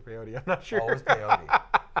cactus or peyote? I'm not sure. Oh, it was peyote.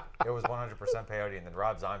 It was 100% peyote, and then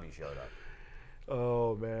Rob Zombie showed up.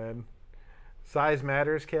 Oh man, size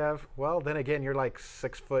matters, Kev. Well, then again, you're like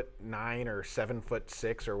 6'9" or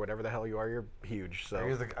 7'6" or whatever the hell you are. You're huge. So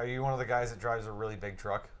Are you one of the guys that drives a really big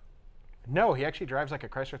truck? No, he actually drives like a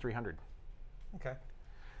Chrysler 300. Okay.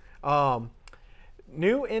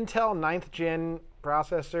 New Intel 9th gen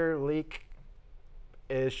processor leak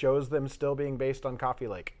shows them still being based on Coffee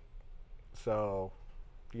Lake. So,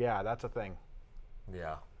 yeah, that's a thing.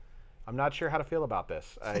 Yeah. I'm not sure how to feel about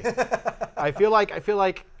this. I feel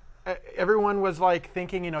like everyone was like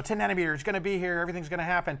thinking, 10 nanometer is going to be here, everything's going to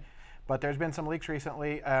happen. But there's been some leaks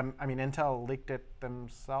recently. Intel leaked it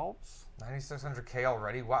themselves. 9600K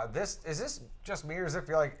already? Wow. Is this just me, or does it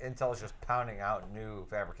feel like Intel is just pounding out new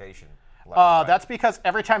fabrication? That's because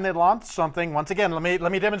every time they launch something, once again, let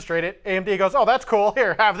me demonstrate it. AMD goes, oh, that's cool.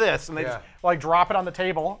 Here, have this, and they just like drop it on the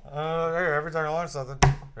table. Here, every time you launch something,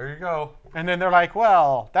 there you go. And then they're like,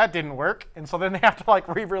 well, that didn't work, and so then they have to like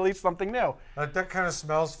re-release something new. That kind of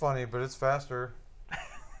smells funny, but it's faster.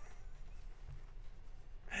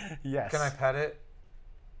 Yes. Can I pet it?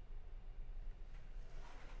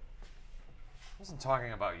 I wasn't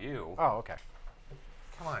talking about you. Oh, okay.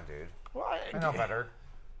 Come on, dude. Well, I know better.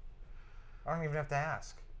 I don't even have to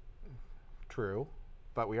ask. True,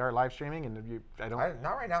 but we are live streaming, and not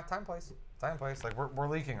right now. Time, place. Like we're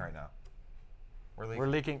leaking right now. We're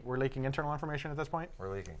leaking internal information at this point.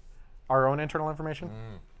 We're leaking our own internal information.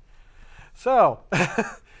 So,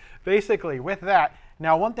 basically, with that,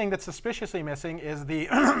 now one thing that's suspiciously missing is the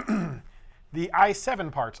the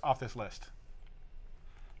i7 parts off this list,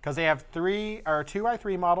 because they have two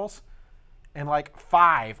i3 models and like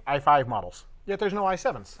 5 i5 models. Yet there's no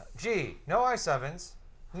i7s. Gee, no i7s,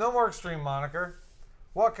 no more Extreme moniker.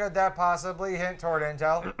 What could that possibly hint toward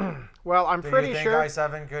Intel? Well, I'm pretty sure. Do you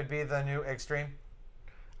think i7 could be the new Extreme?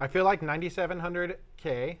 I feel like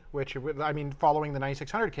 9700K, which following the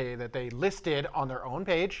 9600K that they listed on their own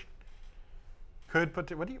page, could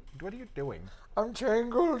put. What are you doing? I'm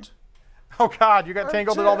tangled. Oh God, you got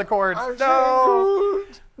tangled in all the cords. I'm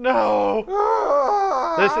tangled. No.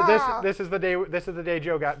 This is the day. This is the day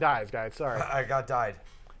Joe dies, guys. Sorry. I got died.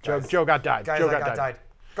 Joe got died. Guys, Joe got died.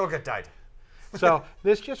 Go get died. So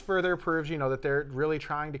this just further proves, that they're really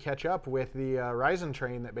trying to catch up with the Ryzen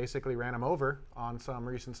train that basically ran them over on some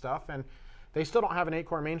recent stuff, and they still don't have an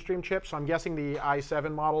 8-core mainstream chip. So I'm guessing the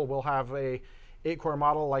i7 model will have a 8-core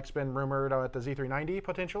model, like's been rumored at the Z390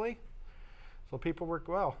 potentially. So people were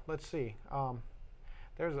let's see.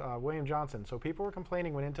 There's William Johnson. So people were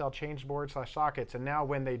complaining when Intel changed boards/sockets, and now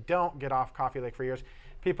when they don't get off Coffee Lake for years,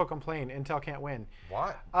 people complain Intel can't win.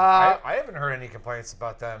 What? I haven't heard any complaints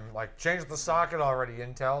about them. Like, change the socket already,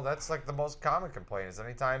 Intel. That's like the most common complaint is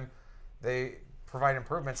anytime they provide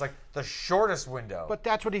improvements, like the shortest window. But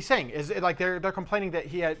that's what he's saying. Is like they're complaining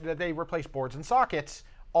that that they replace boards and sockets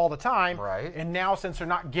all the time. Right. And now since they're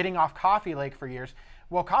not getting off Coffee Lake for years,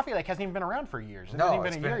 well, Coffee Lake hasn't even been around for years. It hasn't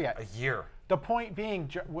even been a year yet. A year. The point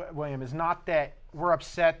being, William, is not that we're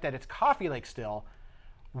upset that it's Coffee Lake still.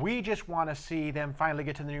 We just want to see them finally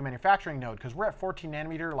get to the new manufacturing node, because we're at 14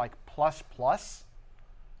 nanometer, like plus,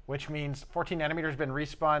 which means 14 nanometer has been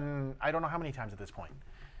respun I don't know how many times at this point.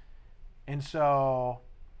 And so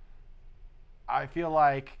I feel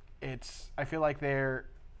like they're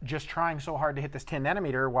just trying so hard to hit this 10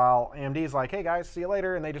 nanometer while AMD's like, hey guys, see you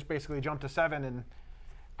later, and they just basically jump to 7. And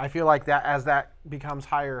I feel like that as that becomes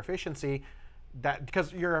higher efficiency, that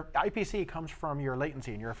because your IPC comes from your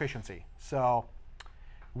latency and your efficiency. So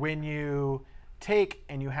when you take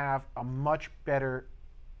and you have a much better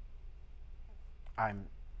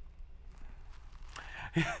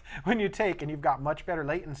when you take and you've got much better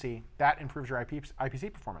latency, that improves your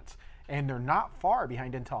IPC performance. And they're not far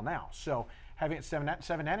behind Intel now. So having it 7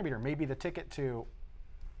 nanometer may be the ticket to.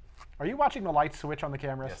 Are you watching the lights switch on the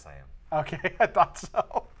cameras? Yes, I am. Okay, I thought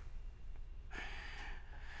so.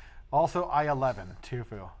 Also, i11,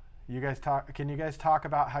 Tufu. Can you guys talk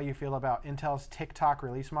about how you feel about Intel's TikTok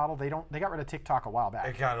release model? They got rid of TikTok a while back.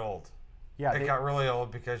 It got old. Yeah, it got really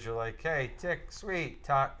old because you're like, hey, tick, sweet,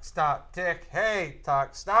 talk, stop, tick, hey,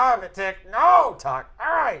 talk, stop it, tick, no, talk,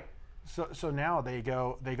 all right. So now they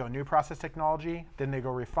go new process technology, then they go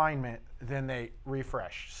refinement, then they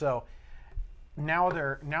refresh. So now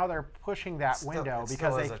they're pushing that window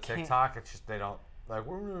because they as a can't. TikTok. It's just they don't like.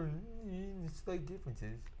 It's like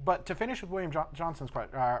differences. But to finish with William Johnson's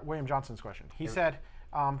question, he said,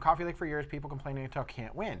 Coffee Lake for years, people complaining Intel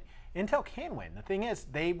can't win. Intel can win. The thing is,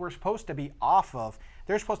 they were supposed to be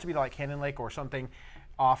they're supposed to be like Cannon Lake or something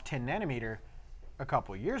off 10 nanometer a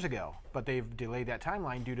couple of years ago, but they've delayed that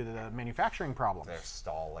timeline due to the manufacturing problems. They're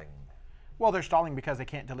stalling. Well, they're stalling because they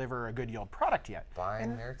can't deliver a good yield product yet.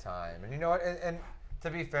 Buying their time. And you know what? And to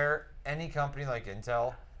be fair, any company like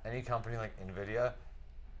Intel, any company like NVIDIA,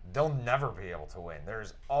 they'll never be able to win.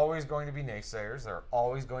 There's always going to be naysayers. There are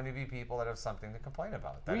always going to be people that have something to complain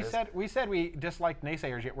about. We said we disliked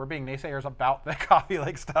naysayers, yet we're being naysayers about the Coffee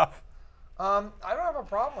Lake stuff. I don't have a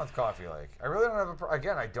problem with Coffee Lake. I really don't have I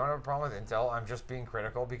don't have a problem with Intel. I'm just being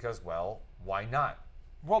critical because, well, why not?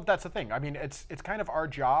 Well, that's the thing. I mean, it's kind of our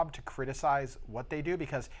job to criticize what they do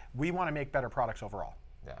because we want to make better products overall.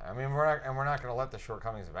 Yeah, I mean, we're not going to let the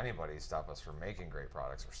shortcomings of anybody stop us from making great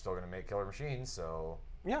products. We're still going to make killer machines, so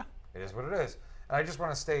yeah, it is what it is. And I just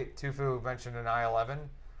want to state, Tufu mentioned an i11.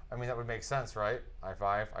 I mean, that would make sense, right?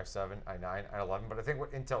 i5, i7, i9, i11. But I think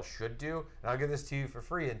what Intel should do, and I'll give this to you for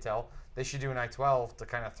free, Intel, they should do an i12 to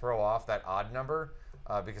kind of throw off that odd number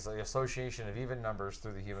because the association of even numbers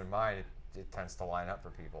through the human mind, it tends to line up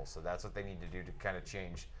for people. So that's what they need to do to kind of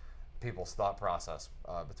change people's thought process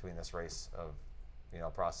between this race of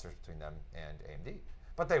processors between them and AMD.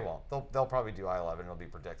 But they won't. They'll probably do i11. It'll be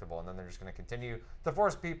predictable, and then they're just going to continue to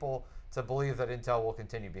force people to believe that Intel will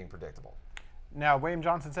continue being predictable. Now, William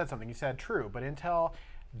Johnson said something. He said, true, but Intel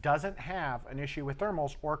doesn't have an issue with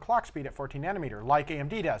thermals or clock speed at 14 nanometer like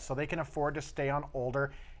AMD does, so they can afford to stay on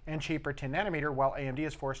older and cheaper 10 nanometer while AMD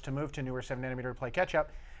is forced to move to newer 7 nanometer to play catch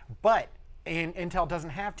up. But Intel doesn't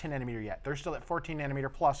have 10 nanometer yet. They're still at 14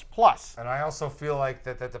 nanometer plus. And I also feel like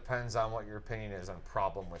that depends on what your opinion is on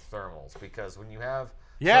problem with thermals, because when you have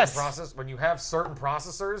certain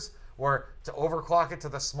processors where to overclock it to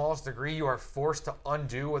the smallest degree, you are forced to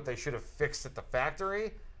undo what they should have fixed at the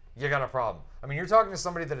factory, you got a problem. I mean, you're talking to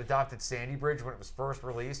somebody that adopted Sandy Bridge when it was first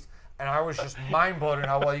released, and I was just mind-blown at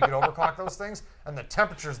how well you could overclock those things and the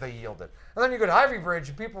temperatures they yielded. And then you go to Ivy Bridge,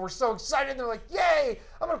 and people were so excited. They're like, yay,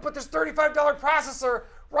 I'm going to put this $35 processor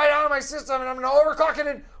right on my system, and I'm going to overclock it.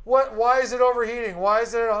 And why is it overheating? Why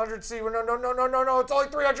is it at 100 C? No, it's only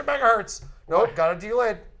 300 megahertz. Nope, got to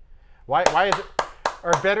delid. Why is it?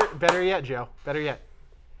 Or better yet, Joe, better yet.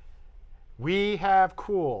 We have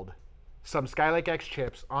cooled some Skylake X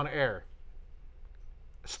chips on air.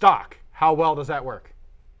 Stock. How well does that work?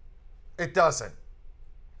 It doesn't.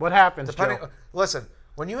 What happens, Joe? Listen,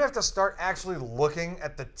 when you have to start actually looking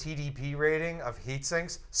at the TDP rating of heat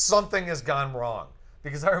sinks, something has gone wrong.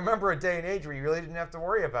 Because I remember a day and age where you really didn't have to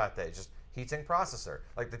worry about that. Just heatsink processor.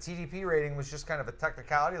 Like the TDP rating was just kind of a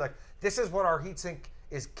technicality. Like, this is what our heatsink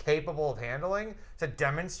is capable of handling to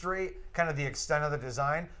demonstrate kind of the extent of the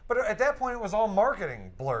design. But at that point, it was all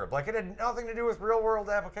marketing blurb. Like, it had nothing to do with real world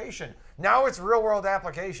application. Now it's real world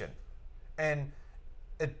application. And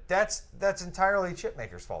that's entirely chip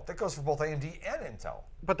maker's fault. That goes for both AMD and Intel.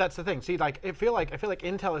 But that's the thing. See, I feel like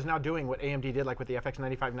Intel is now doing what AMD did, like with the FX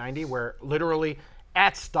 9590, where literally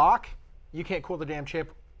at stock, you can't cool the damn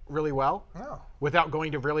chip really well without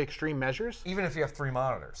going to really extreme measures. Even if you have 3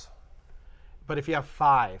 monitors. But if you have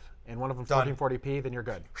 5 and one of them's 1440p, then you're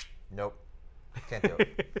good. Nope. Can't do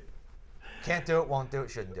it. Can't do it, won't do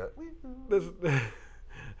it, shouldn't do it.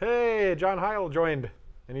 Hey, John Heil joined,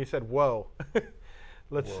 and he said, whoa.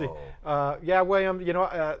 Let's see. Yeah, William,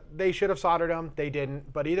 they should have soldered them. They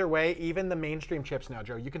didn't. But either way, even the mainstream chips now,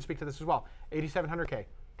 Joe, you can speak to this as well. 8700K.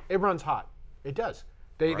 It runs hot. It does.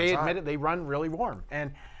 They admit it. They run really warm.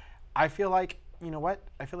 And I feel like, you know what?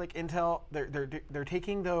 I feel like Intel, they're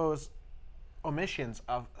taking those omissions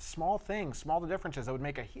of small things, small differences that would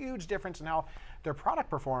make a huge difference in how their product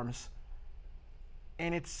performs.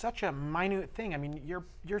 And it's such a minute thing. I mean,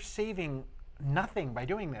 you're saving nothing by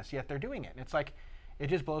doing this, yet they're doing it. And it's like, it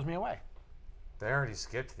just blows me away. They already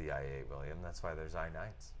skipped the i8, William. That's why there's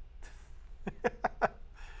i9s.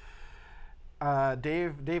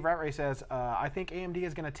 Dave Ratray says, I think AMD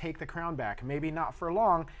is going to take the crown back. Maybe not for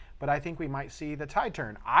long, but I think we might see the tide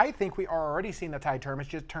turn. I think we are already seeing the tide turn. It's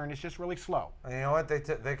just really slow. And you know what? They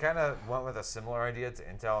kind of went with a similar idea to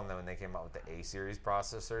Intel, and then when they came out with the A-series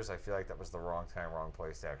processors, I feel like that was the wrong time, wrong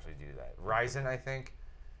place to actually do that. Ryzen, I think,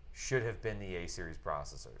 should have been the A-series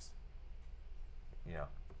processors.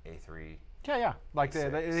 A3. Yeah. Like the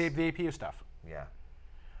APU stuff. Yeah.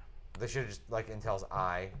 They should have just, like Intel's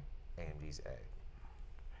I, AMD's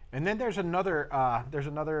A. And then there's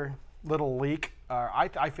another little leak.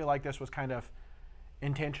 I feel like this was kind of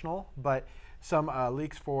intentional, but some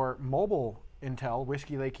leaks for mobile Intel,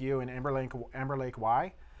 Whiskey Lake U and Amber Lake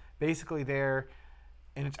Y. Basically,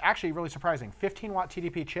 and it's actually really surprising, 15-watt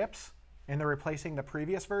TDP chips, and they're replacing the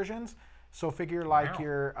previous versions. So figure like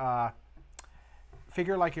your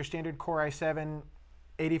standard Core i7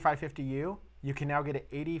 8550U. You can now get an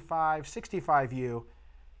 8565U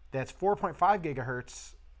that's 4.5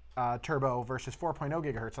 gigahertz turbo versus 4.0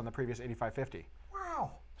 gigahertz on the previous 8550.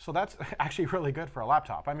 Wow. So that's actually really good for a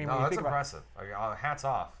laptop. I mean, no, that's impressive. Hats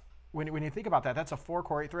off. When you think about that, that's a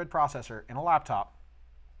 4-core, 8-thread processor in a laptop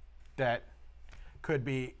that could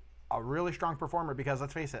be a really strong performer because,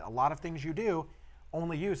 let's face it, a lot of things you do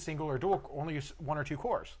only use only use 1 or 2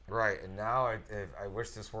 cores. Right, and now I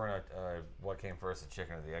wish this weren't what came first, the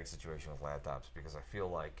chicken or the egg situation with laptops, because I feel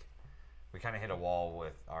like we kind of hit a wall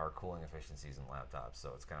with our cooling efficiencies in laptops.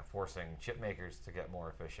 So it's kind of forcing chip makers to get more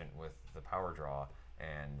efficient with the power draw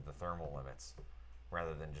and the thermal limits,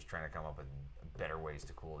 rather than just trying to come up with better ways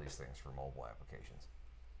to cool these things for mobile applications.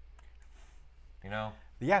 You know?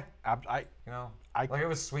 Yeah, like it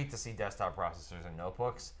was sweet to see desktop processors in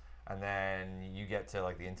notebooks, and then you get to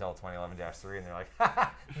like the Intel 2011-3, and they're like,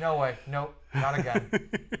 haha, no way, nope, not again,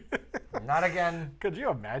 not again. Could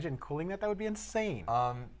you imagine cooling that? That would be insane.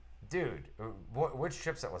 Dude, which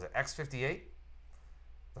chipset was it? X58?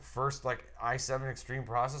 The first like i7 Extreme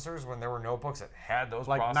processors, when there were notebooks that had those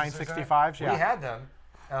like processors 965s, yeah. We had them.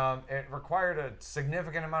 It required a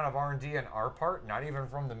significant amount of R&D on our part, not even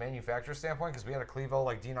from the manufacturer standpoint, because we had a Clevo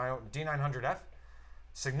like D900F.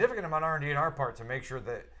 Significant amount of R&D on our part to make sure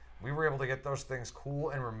that we were able to get those things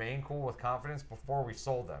cool and remain cool with confidence before we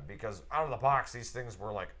sold them, because out of the box, these things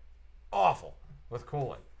were like awful with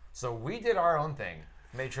cooling. So we did our own thing,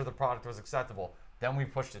 made sure the product was acceptable, then we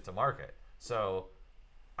pushed it to market. So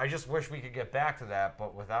I just wish we could get back to that,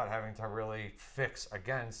 but without having to really fix,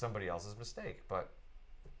 again, somebody else's mistake. But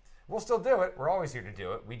we'll still do it. We're always here to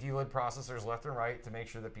do it. We delid processors left and right to make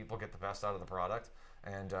sure that people get the best out of the product,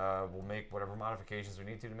 and we'll make whatever modifications we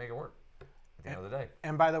need to make it work at the end of the day.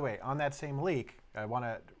 And by the way, on that same leak, I want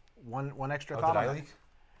to one extra thought. Did I leak?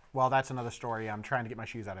 Well, that's another story. I'm trying to get my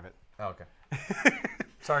shoes out of it. Oh, okay.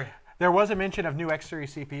 Sorry. There was a mention of new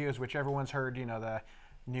X-Series CPUs, which everyone's heard, the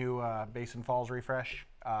new Basin Falls refresh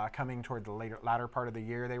coming toward the latter part of the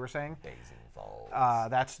year, they were saying. Basin Falls.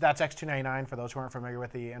 That's X299 for those who aren't familiar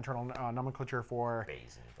with the internal nomenclature for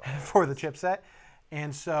the chipset.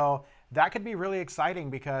 And so that could be really exciting,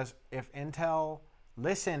 because if Intel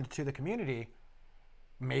listened to the community,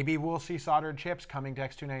 maybe we'll see soldered chips coming to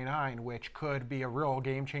X299, which could be a real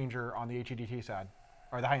game changer on the HEDT side,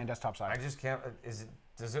 or the high-end desktop side. I just can't,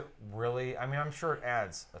 does it really, I mean, I'm sure it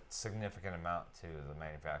adds a significant amount to the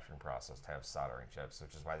manufacturing process to have soldering chips,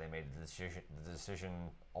 which is why they made the decision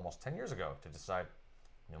almost 10 years ago to decide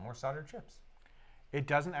no more soldered chips. It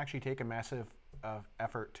doesn't actually take a massive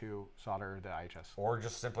effort to solder the IHS. Or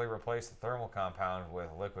just simply replace the thermal compound with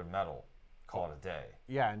liquid metal. Call it a day.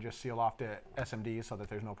 Yeah, and just seal off the SMDs so that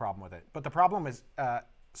there's no problem with it. But the problem is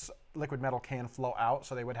liquid metal can flow out,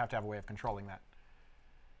 so they would have to have a way of controlling that.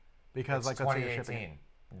 Because it's like 2018.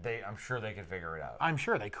 I'm sure they could figure it out. I'm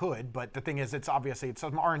sure they could, but the thing is, it's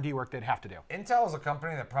some R&D work they'd have to do. Intel is a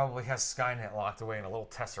company that probably has Skynet locked away in a little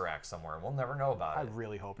tesseract somewhere, and we'll never know about it. I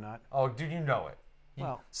really hope not. Oh, dude, you know it.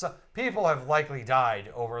 Well, so people have likely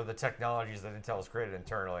died over the technologies that Intel has created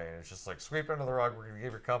internally, and it's just like, sweep under the rug. We're going to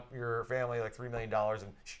give your family like $3 million, and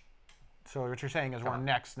shh. So what you're saying is we're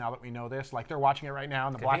next now that we know this. Like, they're watching it right now,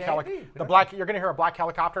 and you're going to hear a black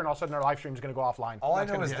helicopter, and all of a sudden their live stream is going to go offline. All I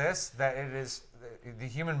know is that it is the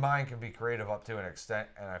human mind can be creative up to an extent,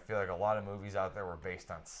 and I feel like a lot of movies out there were based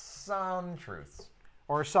on some truths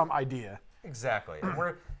or some idea. Exactly.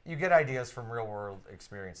 Where you get ideas from real world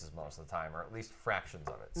experiences most of the time, or at least fractions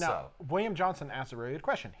of it. Now, William Johnson asked a really good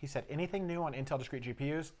question. He said, anything new on Intel discrete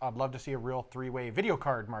GPUs? I'd love to see a real three-way video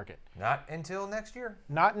card market. Not until next year.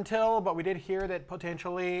 Not until, but we did hear that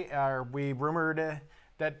potentially, we rumored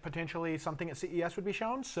that potentially something at CES would be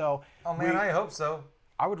shown. So, oh man, I hope so.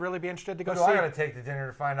 I would really be interested to go see. I got to take to dinner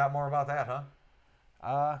to find out more about that, huh?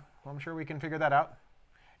 Well, I'm sure we can figure that out,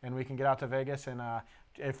 and we can get out to Vegas, and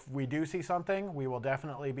if we do see something, we will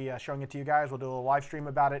definitely be showing it to you guys. We'll do a little live stream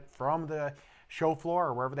about it from the show floor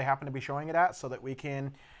or wherever they happen to be showing it at, so that we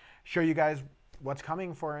can show you guys what's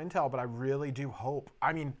coming for Intel. But I really do hope,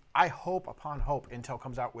 I hope upon hope Intel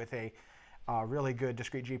comes out with a really good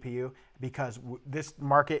discrete GPU, because this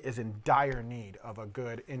market is in dire need of a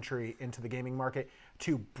good entry into the gaming market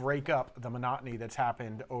to break up the monotony that's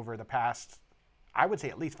happened over the past, I would say,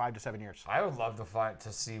 at least 5 to 7 years. I would love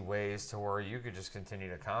to see ways to where you could just continue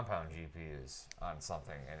to compound GPUs on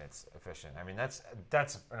something and it's efficient. I mean, that's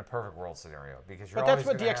in a perfect world scenario, because you're. But that's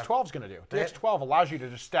what DX12 is going to do. DX12 allows you to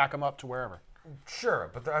just stack them up to wherever.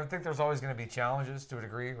 Sure, but I think there's always going to be challenges to a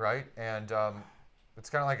degree, right? And it's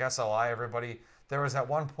kind of like SLI. There was at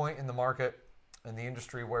one point in the market, in the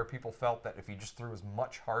industry, where people felt that if you just threw as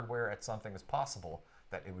much hardware at something as possible,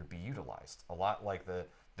 that it would be utilized. A lot like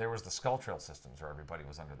there was the Skull Trail systems where everybody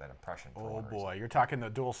was under that impression. Oh boy, you're talking the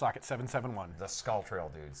dual socket 771. The Skull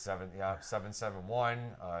Trail, dude. 771,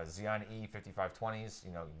 Xeon E 5520s,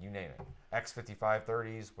 you name it. X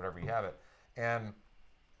 5530s, whatever you have it. And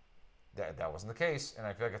that wasn't the case, and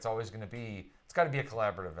I feel like it's always going to be, it's got to be a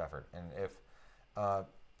collaborative effort. And if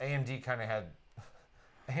AMD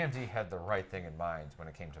had the right thing in mind when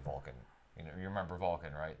it came to Vulkan. You remember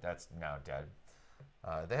Vulkan, right? That's now dead.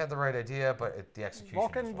 They had the right idea, but the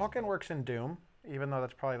execution. Vulkan works in Doom, even though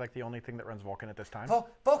that's probably like the only thing that runs Vulkan at this time.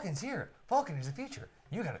 Vulkan's here. Vulkan is the future.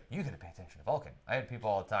 You gotta pay attention to Vulkan. I had people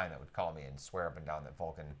all the time that would call me and swear up and down that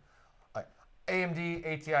Vulkan, AMD,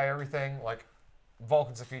 ATI, everything like.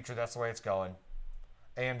 Vulkan's the future. That's the way it's going.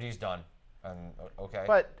 AMD's done. And okay.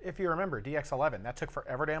 But if you remember, DX11, that took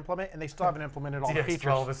forever to implement, and they still haven't implemented all the features.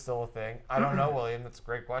 DX12 is still a thing. I don't know, William. That's a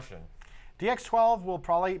great question. DX12 will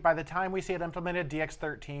probably, by the time we see it implemented,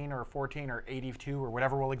 DX13 or 14 or 82 or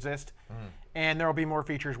whatever will exist. And there will be more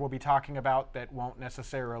features we'll be talking about that won't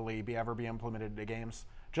necessarily ever be implemented into games,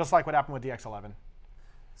 just like what happened with DX11.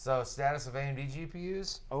 So, status of AMD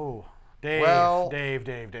GPUs? Oh. Dave.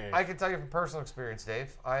 I can tell you from personal experience,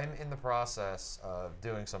 Dave. I'm in the process of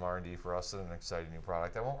doing some R&D for us in an exciting new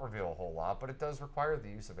product. I won't reveal a whole lot, but it does require the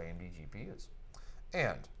use of AMD GPUs.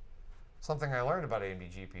 And something I learned about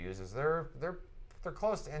AMD GPUs is they're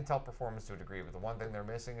close to Intel performance to a degree, but the one thing they're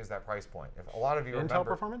missing is that price point. If a lot of you remember Intel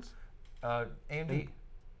performance? AMD.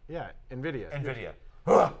 Yeah, NVIDIA.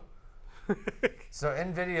 So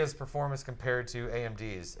NVIDIA's performance compared to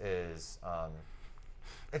AMD's is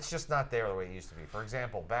it's just not there the way it used to be. For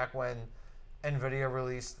example, back when NVIDIA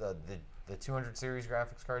released the 200 series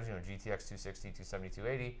graphics cards, GTX 260, 270,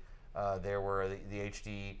 280, there were the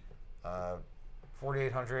HD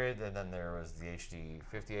 4800, and then there was the HD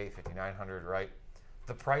 58, 5900, right?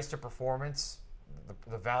 The price to performance,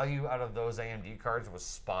 the value out of those AMD cards was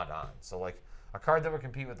spot on. So like a card that would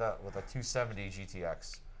compete with a 270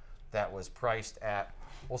 GTX that was priced at,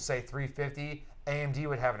 we'll say 350, AMD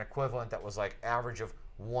would have an equivalent that was like average of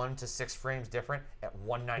 1 to 6 frames different at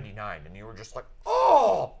 199, and you were just like,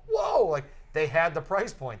 oh, whoa, like they had the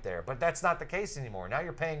price point there. But that's not the case anymore. Now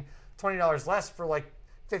you're paying $20 less for like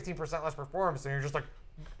 15% less performance, and you're just like,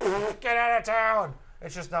 get out of town.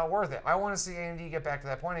 It's just not worth it. I want to see AMD get back to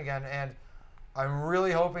that point again, and I'm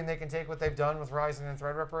really hoping they can take what they've done with Ryzen and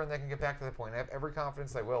Threadripper, and they can get back to that point. I have every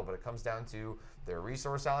confidence they will, but it comes down to their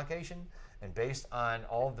resource allocation. And based on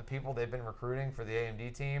all of the people they've been recruiting for the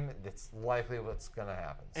AMD team, it's likely what's going to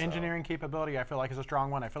happen. Engineering capability, I feel like, is a strong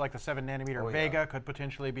one. I feel like the 7-nanometer Vega could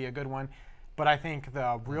potentially be a good one. But I think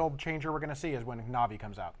the real changer we're going to see is when Navi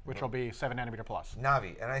comes out, which will be 7-nanometer plus.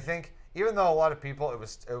 Navi. And I think, even though a lot of people, it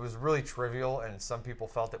was really trivial, and some people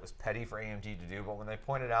felt it was petty for AMD to do, but when they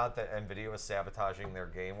pointed out that NVIDIA was sabotaging their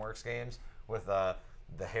GameWorks games with the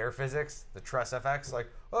hair physics, the TressFX, like,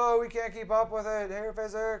 oh, we can't keep up with it, hair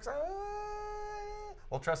physics.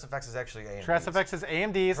 Well, TressFX is actually AMD's. TressFX is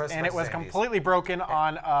AMD's, and it was completely broken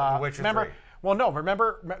on Witcher 3. Well, no,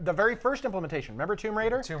 remember the very first implementation. Remember Tomb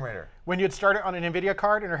Raider? Tomb Raider. When you'd start it on an NVIDIA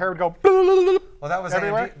card and her hair would go well, that was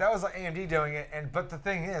everywhere? AMD. That was AMD doing it. But the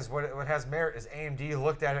thing is, what has merit is AMD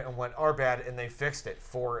looked at it and went, "Our bad," and they fixed it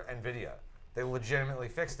for NVIDIA. They legitimately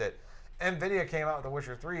fixed it. NVIDIA came out with The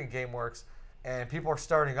Witcher 3 in GameWorks, and people are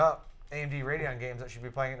starting up AMD Radeon games that should be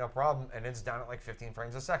playing it no problem, and it's down at like 15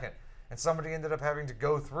 frames a second. And somebody ended up having to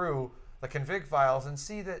go through the config files and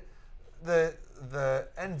see that the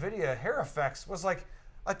NVIDIA hair effects was like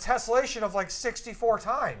a tessellation of like 64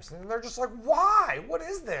 times. And they're just like, why? What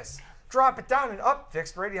is this? Drop it down and up,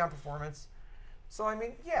 fixed Radeon performance. So, I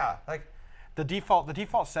mean, yeah, like. The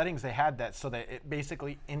default settings, they had that so that it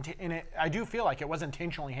basically, I do feel like it was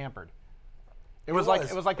intentionally hampered. It was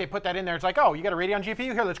like they put that in there. It's like, oh, you got a Radeon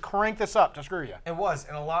GPU? Here, let's crank this up to screw you. It was,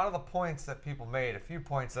 and a lot of the points that people made, a few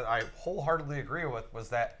points that I wholeheartedly agree with, was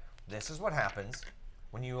that this is what happens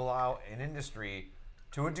when you allow an industry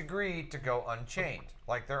to a degree to go unchained.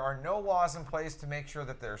 Like, there are no laws in place to make sure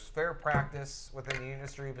that there's fair practice within the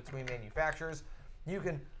industry between manufacturers. You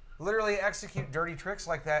can literally execute dirty tricks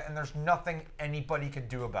like that, and there's nothing anybody can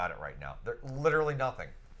do about it right now. There's literally nothing.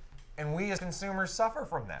 And we as consumers suffer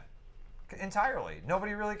from that entirely.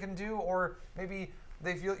 Nobody really can do, or maybe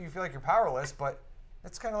you feel like you're powerless, but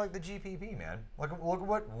it's kind of like the GPP, man. Look at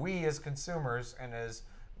what we as consumers and as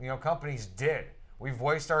companies did. We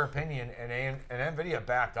voiced our opinion, and NVIDIA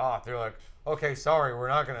backed off. They're like, okay, sorry, we're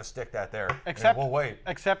not going to stick that there. Except we'll wait.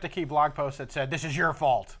 Except a key blog post that said, "This is your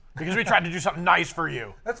fault because we tried to do something nice for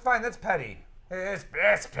you." That's fine. That's petty.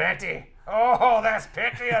 It's petty. Oh, that's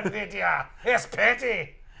petty, NVIDIA. It's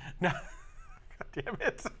petty. No. Damn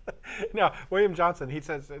it. No, William Johnson, he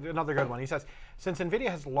says, another good one. He says, since NVIDIA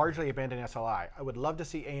has largely abandoned SLI, I would love to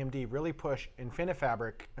see AMD really push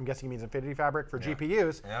InfiniFabric, I'm guessing he means Infinity Fabric, for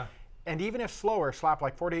GPUs. Yeah. And even if slower, slap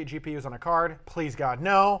like 48 GPUs on a card. Please, God,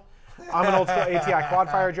 no. I'm an old school ATI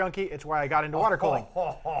Quadfire junkie. It's why I got into water cooling.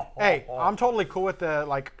 Hey, I'm totally cool with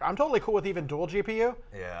I'm totally cool with even dual GPU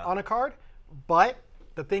on a card. But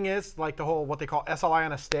the thing is, like the whole, what they call SLI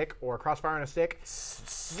on a stick or Crossfire on a stick.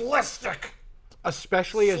 Slistic.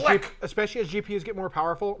 Especially as GPUs get more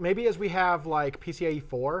powerful, maybe as we have like PCIe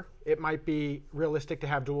 4, it might be realistic to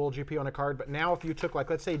have dual GPU on a card. But now, if you took like,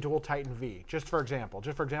 let's say, dual Titan V, just for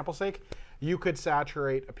example's sake, you could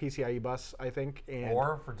saturate a PCIe bus, I think.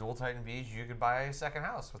 Or for dual Titan Vs, you could buy a second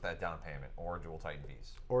house with that down payment, or dual Titan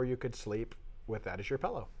Vs. Or you could sleep with that as your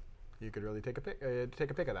pillow. You could really take a pic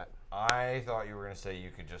of that. I thought you were going to say you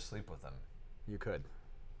could just sleep with them. You could,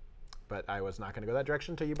 but I was not going to go that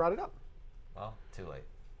direction until you brought it up. Well, too late.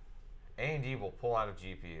 AMD will pull out of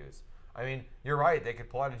GPUs. I mean, you're right. They could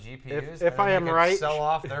pull out of GPUs. If I am right, sell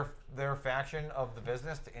off their faction of the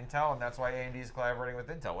business to Intel, and that's why AMD is collaborating with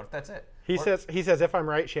Intel. What if that's it? He says if I'm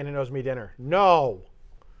right, Shannon owes me dinner. No.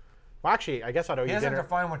 Well, actually, I guess I'd owe you dinner. He doesn't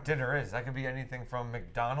define what dinner is. That could be anything from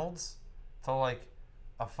McDonald's to like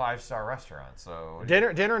a 5-star restaurant. So dinner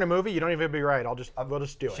and a movie. You don't even be right. We'll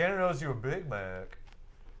just do it. Shannon owes you a Big Mac.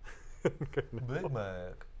 Big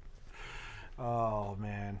Mac. Oh,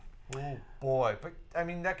 man. Oh, boy. But, I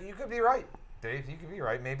mean, you could be right, Dave. You could be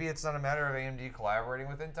right. Maybe it's not a matter of AMD collaborating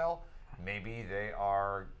with Intel. Maybe they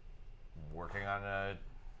are working on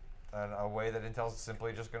a way that Intel's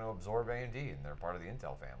simply just going to absorb AMD, and they're part of the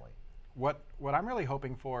Intel family. What I'm really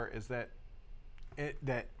hoping for is that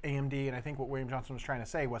AMD, and I think what William Johnson was trying to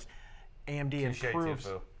say was AMD improves.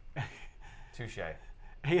 Touche.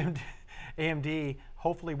 AMD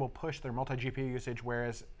hopefully will push their multi-GPU usage,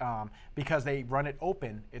 whereas because they run it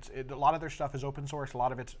open, a lot of their stuff is open source. A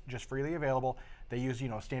lot of it's just freely available. They use they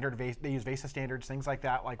use VESA standards, things like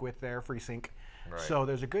that, like with their FreeSync. Right. So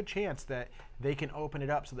there's a good chance that they can open it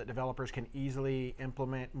up so that developers can easily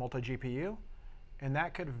implement multi-GPU, and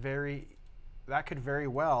that could very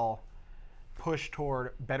well push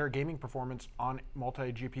toward better gaming performance on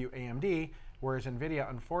multi-GPU AMD, whereas NVIDIA,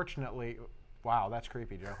 unfortunately. Wow, that's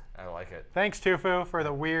creepy, Joe. I like it. Thanks, Tufu, for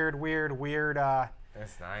the weird.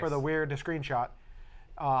 That's nice. For the weird screenshot.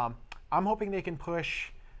 I'm hoping they can push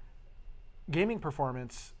gaming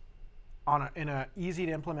performance in an easy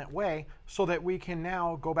to implement way, so that we can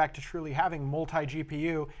now go back to truly having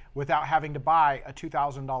multi-GPU without having to buy a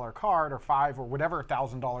 $2,000 card or $5,000 or whatever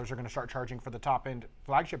 $1,000 are going to start charging for the top-end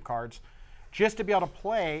flagship cards, just to be able to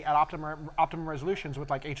play at optimum resolutions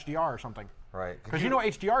with like HDR or something. Right. Because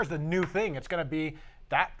HDR is the new thing. It's going to be,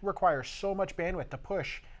 that requires so much bandwidth to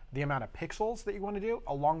push the amount of pixels that you want to do,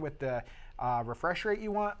 along with the refresh rate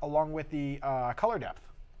you want, along with the color depth.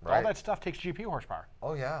 Right. All that stuff takes GPU horsepower.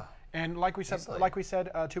 Oh yeah. And like we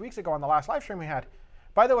said, 2 weeks ago on the last live stream we had.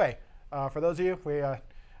 By the way, for those of you, we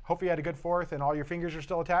hope you had a good 4th and all your fingers are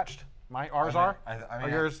still attached. Yours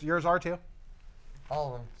are too. All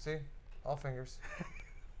of them. See, all fingers.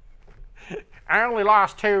 I only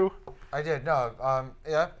lost 2. I did. No.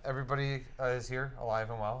 Yeah. Everybody is here, alive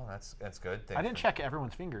and well. That's good. I didn't check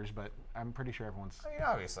everyone's fingers, but I'm pretty sure everyone's. I mean,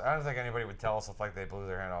 obviously, I don't think anybody would tell us if like they blew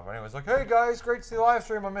their hand off. Anyways, like, hey guys, great to see the live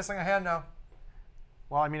stream. I'm missing a hand now.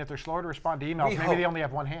 Well, I mean, if they're slower to respond to emails, maybe they only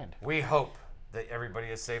have one hand. We hope that everybody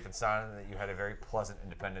is safe and sound, and that you had a very pleasant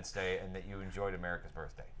Independence Day, and that you enjoyed America's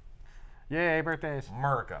birthday. Yay, birthdays.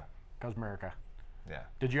 America. Because America. Yeah.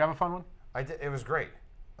 Did you have a fun one? I did. It was great.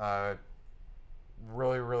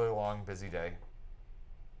 Really, really long, busy day.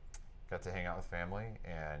 Got to hang out with family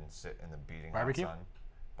and sit in the beating hot sun.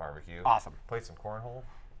 Barbecue. Awesome. Played some cornhole.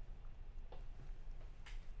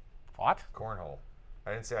 What? Cornhole.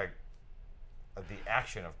 I didn't say the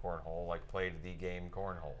action of cornhole, like played the game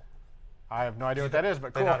cornhole. I have no idea what that is,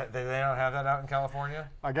 but cool. They don't have that out in California?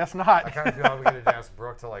 I guess not. I kind of feel obligated to ask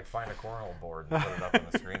Brooke to like find a cornhole board and put it up on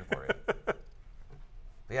the screen for you. But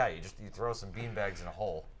yeah, you throw some beanbags in a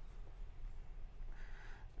hole.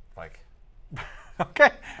 Like.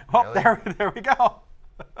 Okay. Well, really? there we go.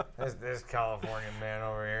 This Californian man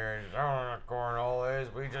over here, I don't know what cornhole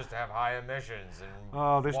is. We just have high emissions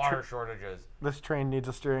and water shortages. This train needs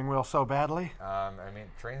a steering wheel so badly. I mean,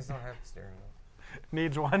 trains don't have steering wheels.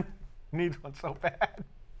 Needs one. Needs one so bad.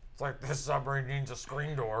 It's like this submarine needs a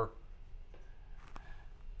screen door.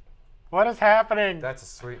 What is happening? That's a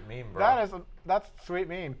sweet meme, bro. That's a sweet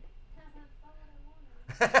meme.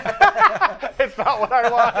 It's not what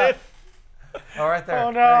I wanted. Oh, right there.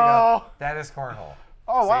 Oh, no. There you go. That is cornhole.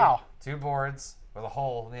 Oh, See? wow. 2 boards with a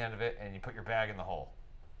hole in the end of it, and you put your bag in the hole.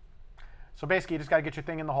 So basically, you just got to get your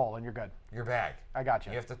thing in the hole, and you're good. Your bag. I got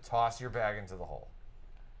you. You have to toss your bag into the hole.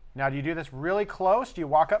 Now, do you do this really close? Do you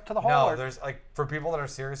walk up to the hole? No, or? there's like for people that are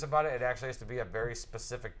serious about it, it actually has to be a very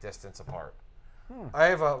specific distance apart. I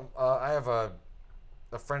have a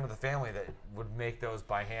friend of the family that would make those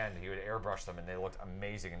by hand. He would airbrush them, and they looked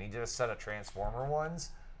amazing. And he did a set of Transformer ones,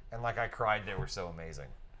 and like I cried, they were so amazing.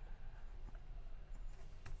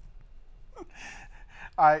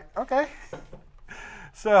 Okay.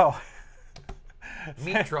 So.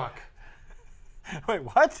 Meat truck. Wait,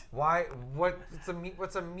 what? Why? What's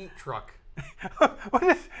a meat truck? What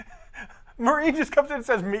is? Marie just comes in and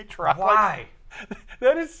says meat truck. Why? Like,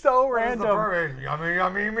 that is so What is random. the perfect yummy,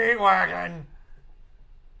 yummy meat wagon.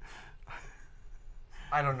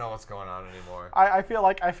 I don't know what's going on anymore. I feel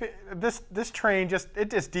like this train just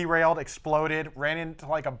derailed, exploded, ran into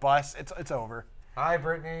like a bus. It's over. Hi,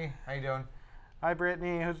 Brittany. How you doing? Hi,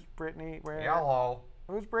 Brittany. Who's Brittany? Where? Hello.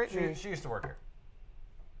 Who's Brittany? She used to work here.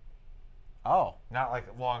 Oh. Not like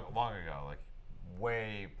long ago, like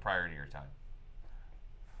way prior to your time.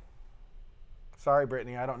 Sorry,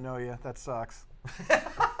 Brittany. I don't know you. That sucks.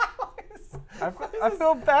 I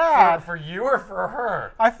feel bad. For you or for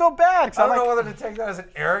her? I feel bad. I don't know whether to take that as an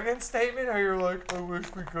arrogant statement or you're like, I wish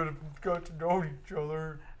we could have got to know each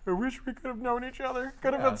other. I wish we could have known each other.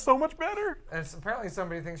 Could have been so much better. And apparently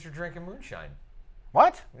somebody thinks you're drinking moonshine.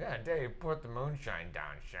 What? Yeah, Dave, put the moonshine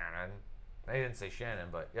down, Shannon. They didn't say Shannon,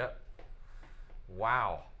 but yep.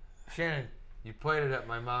 Wow. Shannon, you played it at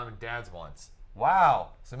my mom and dad's once.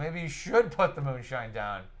 Wow. So maybe you should put the moonshine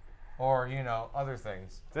down. Or, you know, other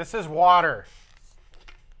things. This is water.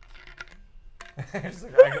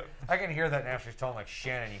 Like, I can hear that now. She's telling like,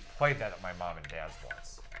 Shannon, you played that at my mom and dad's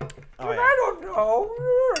once. Oh, yeah. I don't know.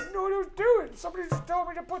 I didn't know what I was doing. Somebody just told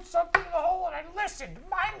me to put something in the hole and I listened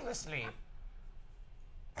mindlessly.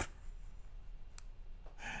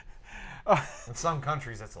 In some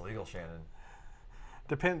countries, that's illegal, Shannon.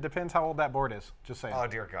 Depends how old that board is. Just saying. Oh,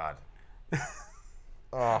 dear God.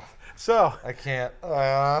 Oh, So I can't.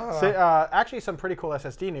 actually, some pretty cool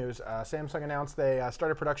SSD news. Samsung announced they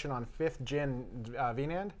started production on 5th Gen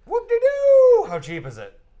VNAND. Whoop-de-doo! How cheap is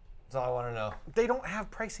it? That's all I want to know. They don't have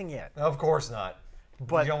pricing yet. Of course not.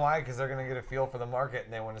 But you know why? Because they're going to get a feel for the market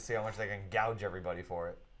and they want to see how much they can gouge everybody for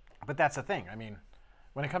it. But that's the thing. I mean,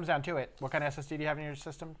 when it comes down to it, what kind of SSD do you have in your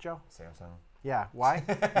system, Joe? Samsung. Yeah. Why?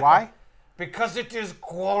 Why? Because it is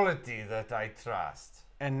quality that I trust.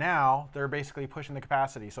 And now they're basically pushing the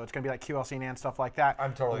capacity, so it's going to be like QLC NAND stuff like that.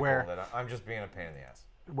 I'm totally cool with that. I'm just being a pain in the ass.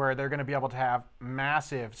 Where they're going to be able to have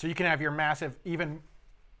massive, so you can have your massive, even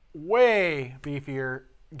way beefier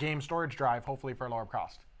game storage drive, hopefully for a lower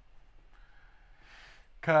cost.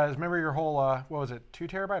 Because remember your whole, what was it, 2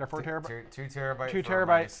 terabyte or 4 terabyte? 2 terabyte. 2 for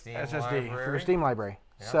my terabyte Steam SSD library. for your Steam library.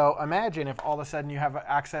 Yep. So imagine if all of a sudden you have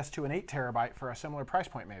access to an 8 terabyte for a similar price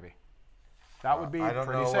point, maybe. That would be pretty sick. I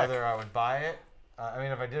don't know whether I would buy it. I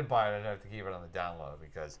mean, if I did buy it, I'd have to keep it on the download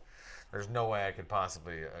because there's no way I could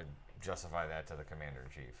possibly justify that to the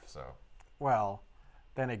commander-in-chief. So. Well,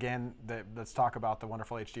 then again, let's talk about the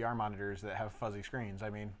wonderful HDR monitors that have fuzzy screens.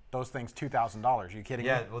 I mean, those things $2,000. Are you kidding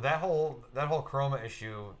me? Yeah, well, that whole Chroma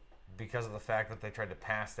issue, because of the fact that they tried to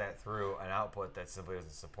pass that through an output that simply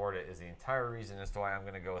doesn't support it, is the entire reason as to why I'm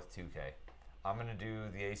going to go with 2K. I'm going to do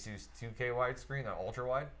the Asus 2K widescreen, the ultra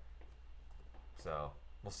wide. So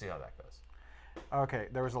we'll see how that goes. Okay,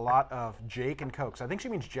 there was a lot of Jake and Cokes. I think she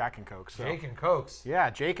means Jack and Cokes. So. Jake and Cokes? Yeah,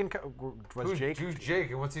 Jake and Coke. Who's Jake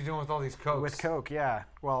and what's he doing with all these Cokes? With Coke, yeah.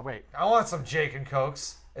 Well, wait. I want some Jake and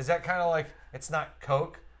Cokes. Is that kind of like, it's not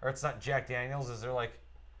Coke or it's not Jack Daniels? Is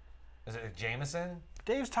it Jameson?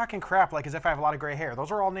 Dave's talking crap like as if I have a lot of gray hair. Those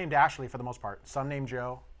are all named Ashley for the most part. Some named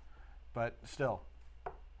Joe, but still.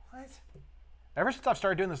 What? Ever since I've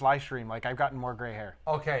started doing this live stream, like I've gotten more gray hair.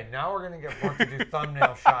 Okay, now we're going to get Mark to do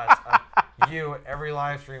thumbnail shots of you at every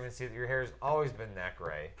live stream and see that your hair has always been that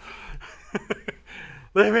gray.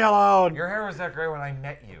 Leave me alone. Your hair was that gray when I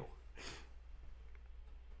met you.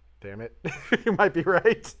 Damn it. You might be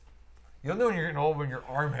right. You'll know when you're getting old when your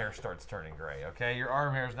arm hair starts turning gray, okay? Your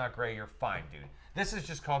arm hair is not gray, you're fine, dude. This is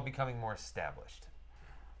just called becoming more established.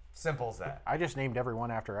 Simple as that. I just named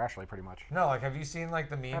everyone after Ashley, pretty much. No, like, have you seen, like,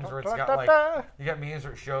 the memes where it's got, like, you got memes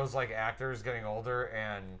where it shows, like, actors getting older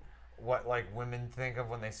and what, like, women think of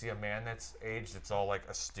when they see a man that's aged. It's all, like,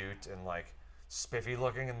 astute and, like, spiffy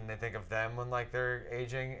looking, and they think of them when, like, they're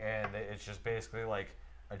aging, and it's just basically, like,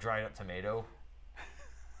 a dried up tomato.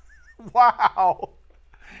 Wow.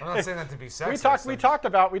 I'm not saying that to be sexist. We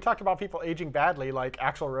talked about people aging badly, like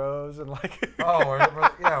Axl Rose and like.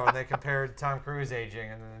 Yeah, when they compared Tom Cruise aging,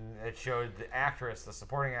 and then it showed the actress, the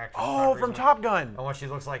supporting actress. Oh, from Top Gun. And what she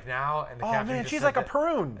looks like now, and the Oh caption man, just she's said like a that,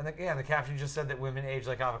 prune. And the caption just said that women age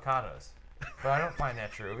like avocados, but I don't find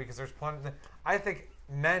that true because there's plenty. I think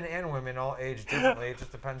men and women all age differently. It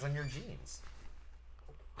just depends on your genes.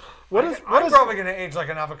 I'm probably gonna age like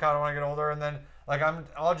an avocado when I get older, and then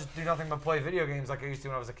I'll just do nothing but play video games like I used to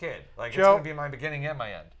when I was a kid. Like Joe, it's gonna be my beginning and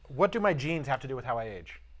my end. What do my genes have to do with how I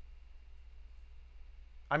age?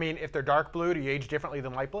 I mean, if they're dark blue, do you age differently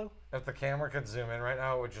than light blue? If the camera could zoom in right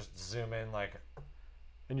now, it would just zoom in like.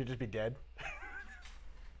 And you'd just be dead.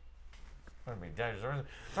 I'd be dead.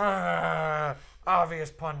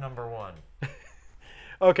 Obvious pun number one.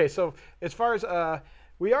 Okay, so as far as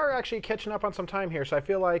we are actually catching up on some time here, so I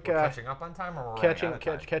feel like we're catching up on time, or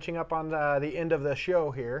we're catching up on the end of the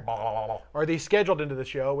show here, blah, blah, blah. Or the scheduled end of the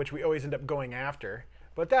show, which we always end up going after.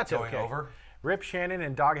 But that's going okay. Over. Rip Shannon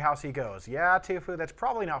and Doghouse he goes. Yeah, Tofu, that's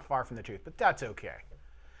probably not far from the truth, but that's okay.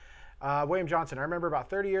 William Johnson, I remember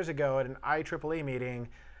about 30 years ago at an IEEE meeting,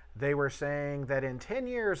 they were saying that in 10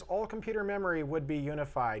 years, all computer memory would be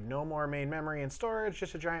unified. No more main memory and storage,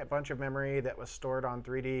 just a giant bunch of memory that was stored on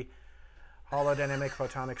 3D holodynamic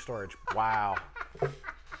photonic storage. Wow.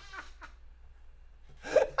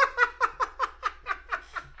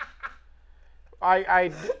 Stop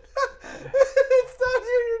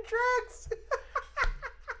you in your tracks.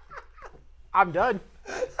 I'm done.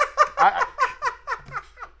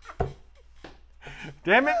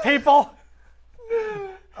 Damn it, people.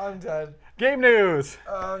 I'm done. Game news.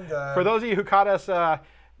 I'm done. For those of you who caught us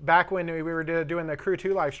back when we were doing the Crew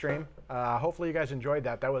 2 live stream, hopefully you guys enjoyed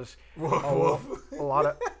that. That was a lot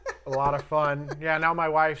of fun. Yeah, now my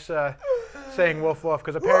wife's saying woof woof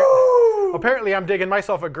because apparently I'm digging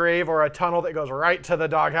myself a grave or a tunnel that goes right to the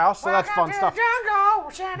doghouse. So that's fun stuff. Jungle,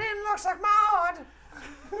 Shannon looks like Maud.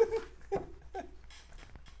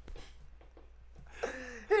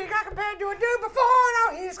 He got compared to a dude before,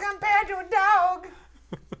 now he's compared to a dog.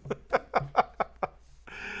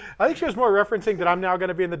 I think she was more referencing that I'm now going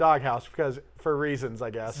to be in the doghouse for reasons, I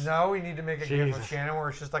guess. No, we need to make a game with Shannon where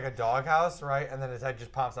it's just like a doghouse, right? And then his head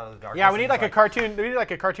just pops out of the doghouse. Yeah, we need like a cartoon. We need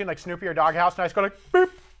like a cartoon like Snoopy or Doghouse, and I just go like boop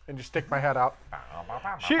and just stick my head out.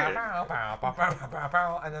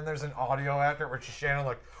 And then there's an audio after it where she's Shannon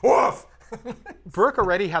like woof. Brooke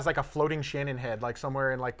already has like a floating Shannon head like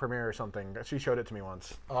somewhere in like Premiere or something. She showed it to me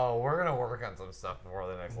once. Oh, we're gonna work on some stuff before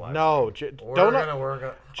the next live. No, Joe's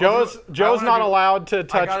not allowed to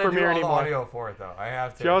touch Premiere anymore. Audio for it though. I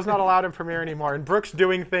have to. Joe's not allowed in Premiere anymore, and Brooke's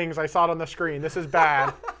doing things. I saw it on the screen. This is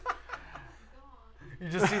bad. You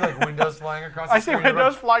just see like windows flying across the screen. I see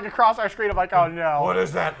windows flying across our screen. I'm like, oh no. What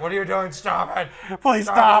is that? What are you doing? Stop it. Please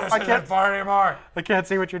stop. I can't fun anymore. I can't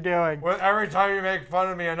see what you're doing. Well, every time you make fun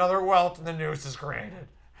of me, another welt in the noose is created.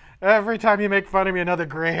 Every time you make fun of me, another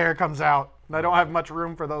gray hair comes out. And I don't have much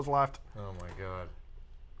room for those left. Oh my god.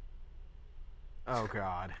 Oh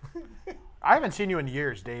god. I haven't seen you in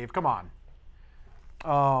years, Dave. Come on.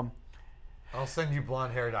 I'll send you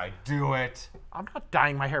blonde hair dye. Do it. I'm not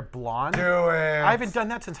dyeing my hair blonde. Do it. I haven't done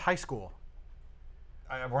that since high school.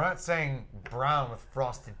 We're not saying brown with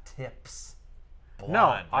frosted tips.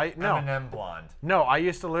 Blonde. No, M&M blonde. No, I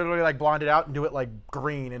used to literally like blonde it out and do it like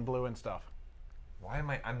green and blue and stuff. Why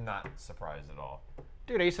am I'm not surprised at all.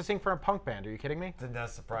 Dude, I used to sing for a punk band. Are you kidding me? Did not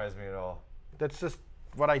surprise me at all. That's just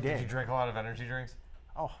what I did. Did you drink a lot of energy drinks?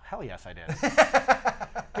 Oh, hell yes, I did.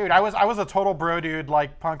 Dude, I was a total bro dude,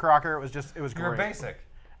 like punk rocker. It was great. You're basic.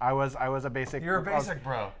 I was a basic. You're a basic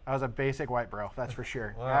bro. I was a basic white bro, that's for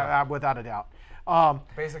sure. Wow. Without a doubt.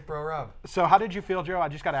 Basic bro Rob. So how did you feel, Joe? I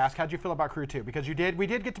just got to ask, how did you feel about Crew 2? Because we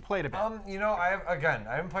did get to play it a bit. You know, I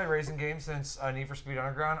haven't played racing games since Need for Speed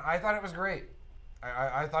Underground. I thought it was great.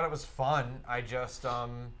 I thought it was fun. I just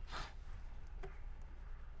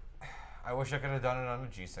I wish I could have done it on a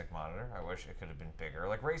G-Sync monitor. I wish it could have been bigger.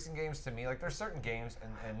 Like racing games to me, like there's certain games,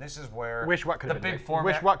 and this is where Wish what could have been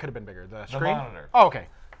bigger? The screen? Monitor. Oh, okay.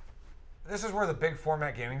 This is where the big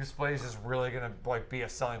format gaming displays is really gonna like be a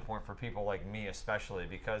selling point for people like me, especially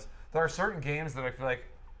because there are certain games that I feel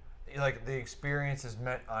like the experience is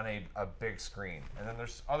meant on a big screen, and then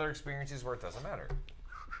there's other experiences where it doesn't matter.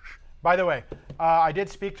 By the way, I did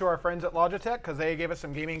speak to our friends at Logitech because they gave us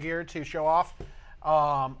some gaming gear to show off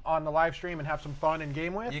on the live stream and have some fun and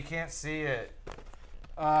game with. You can't see it.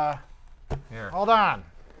 Here. Hold on.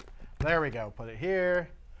 There we go. Put it here.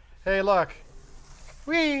 Hey, look.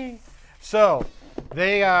 Whee! So,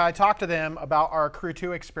 I talked to them about our Crew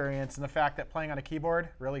 2 experience and the fact that playing on a keyboard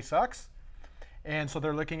really sucks. And so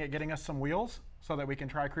they're looking at getting us some wheels so that we can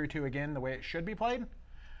try Crew 2 again the way it should be played.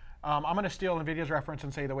 I'm going to steal NVIDIA's reference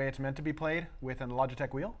and say the way it's meant to be played with a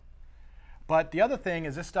Logitech wheel. But the other thing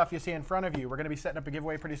is this stuff you see in front of you. We're going to be setting up a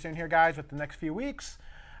giveaway pretty soon here, guys, with the next few weeks.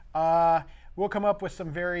 We'll come up with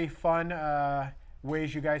some very fun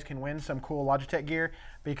ways you guys can win some cool Logitech gear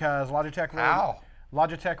because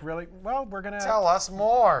Logitech really, well, we're going to tell us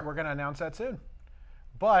more. We're going to announce that soon.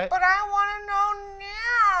 But I want to know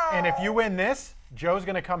now. And if you win this, Joe's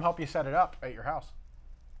going to come help you set it up at your house.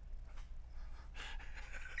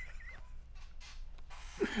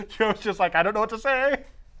 Joe's just like, I don't know what to say.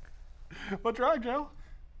 What's wrong, Joe?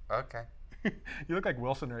 Okay. You look like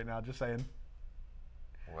Wilson right now, just saying.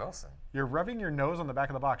 Wilson? You're rubbing your nose on the back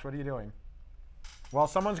of the box. What are you doing? Well,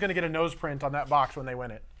 someone's going to get a nose print on that box when they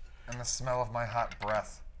win it. And the smell of my hot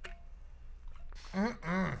breath.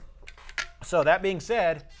 So that being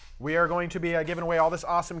said, we are going to be giving away all this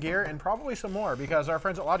awesome gear and probably some more because our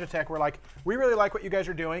friends at Logitech were like, we really like what you guys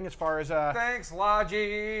are doing as far as thanks,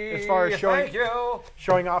 Logi. As far as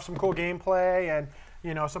showing off some cool gameplay and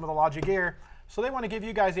some of the Logi gear. So they want to give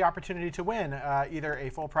you guys the opportunity to win either a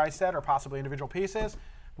full price set or possibly individual pieces.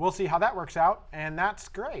 We'll see how that works out, and that's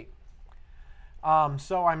great.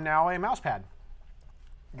 So I'm now a mouse pad.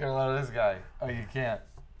 Get a load of this guy. Oh, you can't.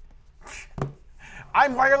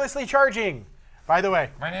 I'm wirelessly charging. By the way,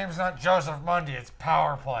 my name's not Joseph Mundy. It's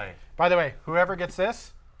Power Play. By the way, whoever gets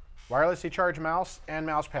this, wirelessly charged mouse and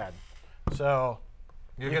mouse pad. So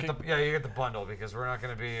you get the bundle because we're not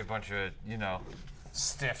going to be a bunch of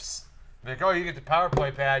stiffs. Like, oh, you get the Power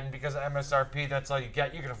Play pad, and because of MSRP, that's all you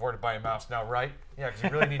get. You can afford to buy a mouse now, right? Yeah, because we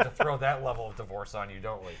really need to throw that level of divorce on you,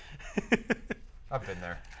 don't we? I've been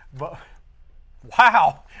there. But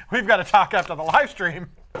wow, we've got to talk after the live stream.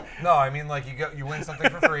 No, I mean like you win something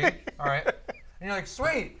for free, all right? And you're like,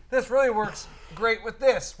 sweet, this really works great with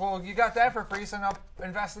this. Well, you got that for free, so now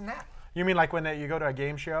invest in that. You mean like when you go to a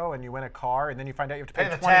game show and you win a car and then you find out you have to pay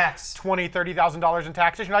the tax. $20,000-$30,000 in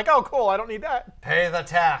taxes? You're like, oh, cool, I don't need that. Pay the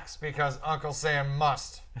tax because Uncle Sam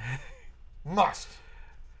must. Must.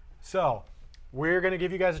 So we're going to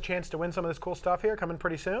give you guys a chance to win some of this cool stuff here coming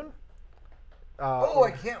pretty soon.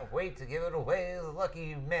 I can't wait to give it away. The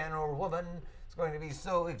lucky man or woman is going to be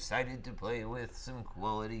so excited to play with some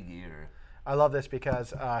quality gear. I love this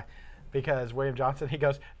because William Johnson, he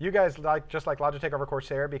goes, you guys just like Logitech over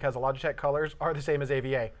Corsair because the Logitech colors are the same as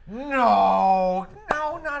AVA. No,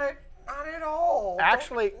 not at all.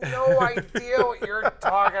 Actually, no idea what you're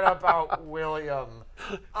talking about, William.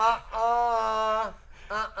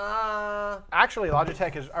 Actually,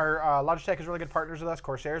 Logitech is really good partners with us.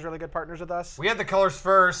 Corsair is really good partners with us. We had the colors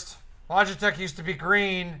first. Logitech used to be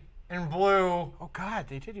green and blue. Oh God,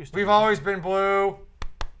 they did used to. We've always been blue.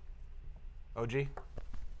 OG.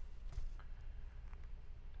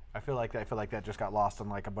 I feel like that just got lost on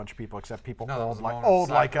like a bunch of people, except people old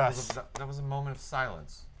like us. That was a moment of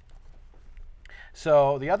silence.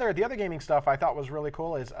 So the other gaming stuff I thought was really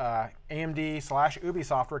cool is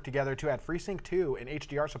AMD/Ubisoft worked together to add FreeSync 2 and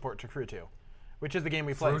HDR support to Crew 2, which is the game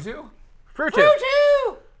we played. Crew 2? Crew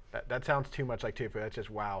 2! That sounds too much like Tufu. That's just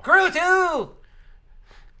wow. Crew 2!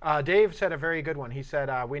 Dave said a very good one. He said,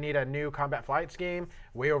 we need a new Combat Flights game.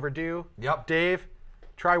 Way overdue. Yep. Dave,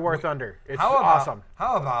 try War Thunder. It's awesome.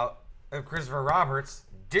 How about if Christopher Roberts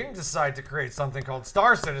didn't decide to create something called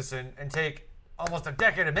Star Citizen and take almost a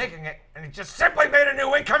decade of making it, and he just simply made a new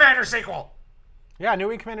Wing Commander sequel? Yeah, new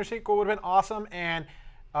Wing Commander sequel would have been awesome. And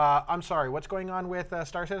I'm sorry, what's going on with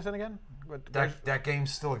Star Citizen again? That game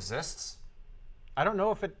still exists? I don't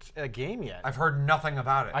know if it's a game yet. I've heard nothing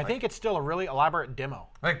about it. I think it's still a really elaborate demo.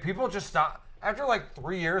 Like, people just stop. After like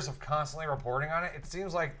 3 years of constantly reporting on it, it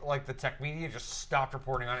seems like the tech media just stopped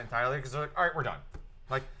reporting on it entirely because they're like, all right, we're done.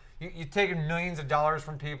 Like, you've taken millions of dollars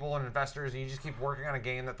from people and investors, and you just keep working on a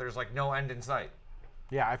game that there's like no end in sight.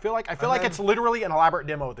 Yeah, I feel like it's literally an elaborate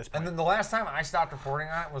demo at this point. And then the last time I stopped reporting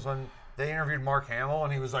on it was when they interviewed Mark Hamill,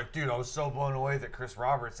 and he was like, dude, I was so blown away that Chris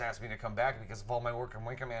Roberts asked me to come back because of all my work in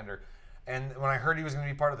Wing Commander. And when I heard he was going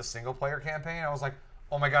to be part of the single-player campaign, I was like,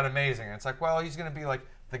 oh my God, amazing. And it's like, well, he's going to be like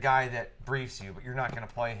the guy that briefs you, but you're not going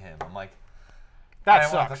to play him. I'm like,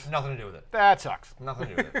 that sucks. Nothing to do with it. That sucks. Nothing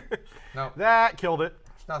to do with it. No. That killed it.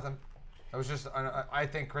 It's nothing. It was just, I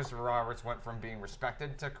think Christopher Roberts went from being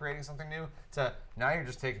respected to creating something new to now you're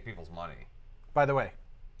just taking people's money. By the way,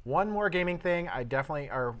 one more gaming thing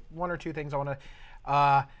or one or two things I want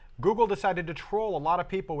to, Google decided to troll a lot of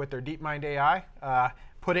people with their DeepMind AI,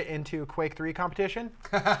 put it into Quake 3 competition,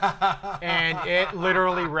 and it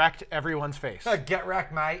literally wrecked everyone's face. Get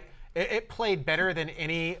wrecked, mate. It played better than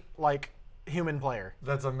any human player.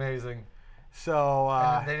 That's amazing. So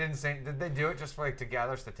and they didn't say. Did they do it just for, like, to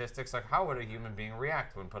gather statistics? Like, how would a human being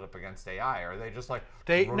react when put up against AI? Or are they just like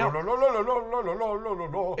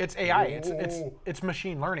no? It's AI. It's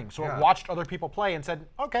machine learning. So it watched other people play and said,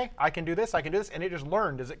 okay, I can do this, I can do this, and it just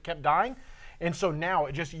learned as it kept dying. And so now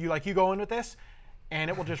it just you go in with this, and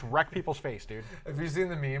it will just wreck people's face, dude. Have you seen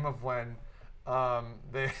the meme of when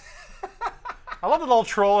they? I love the little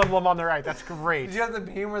troll emblem on the right. That's great. Did you have the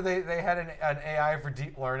meme where they had an AI for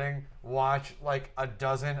deep learning watch like a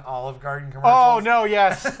dozen Olive Garden commercials? Oh no,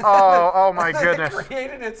 yes. Oh my goodness. It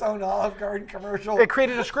created its own Olive Garden commercial. It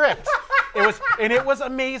created a script. It was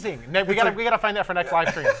amazing. We gotta find that for next live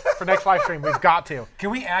stream. For next live stream, we've got to. Can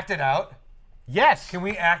we act it out? Yes. Can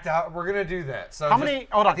we act out? We're gonna do that. So how many?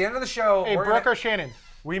 Hold on. At the end of the show, hey, Brooke or Shannon.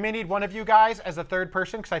 We may need one of you guys as a third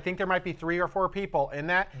person because I think there might be 3 or 4 people in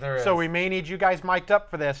that. There is. So we may need you guys mic'd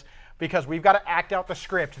up for this because we've got to act out the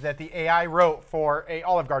script that the AI wrote for a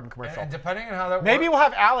Olive Garden commercial. And depending on how that maybe we'll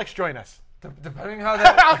have Alex join us. Depending on how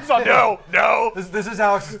that. Alex, no. This is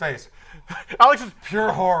Alex's face. Alex is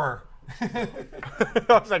pure horror. I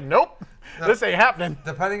was like, nope. This ain't happening.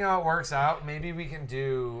 Depending on how it works out, maybe we can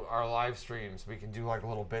do our live streams. We can do like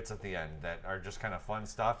little bits at the end that are just kind of fun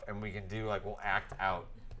stuff, and we can do like we'll act out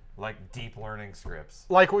like deep learning scripts.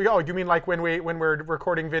 Like you mean like when we're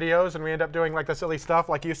recording videos and we end up doing like the silly stuff,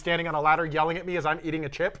 like you standing on a ladder yelling at me as I'm eating a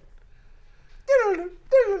chip?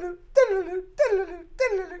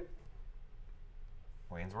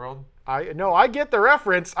 Wayne's World? I get the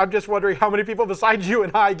reference. I'm just wondering how many people besides you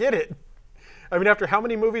and I get it. I mean, after how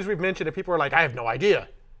many movies we've mentioned, and people are like, I have no idea.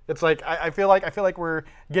 It's like I feel like we're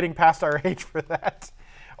getting past our age for that.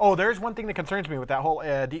 Oh, there's one thing that concerns me with that whole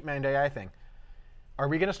DeepMind AI thing. Are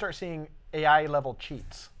we going to start seeing AI level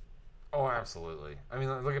cheats? Oh, absolutely. I mean,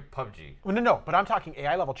 look at PUBG. Well, no, but I'm talking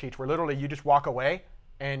AI level cheats where literally you just walk away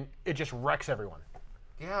and it just wrecks everyone.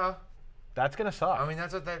 Yeah. That's going to suck. I mean,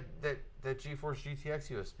 that's what that GeForce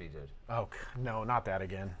GTX USB did. Oh, no, not that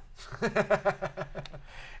again.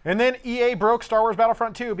 And then EA broke Star Wars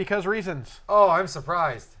Battlefront 2 because reasons. Oh, I'm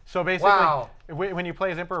surprised. So basically, when you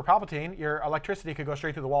play as Emperor Palpatine, your electricity could go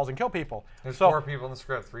straight through the walls and kill people. There's 4 people in the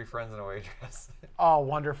script, 3 friends and a waitress. Oh,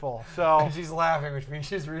 wonderful. So and she's laughing, which means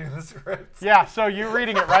she's reading the script. Yeah, so you're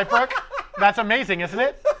reading it, right, Brooke? That's amazing, isn't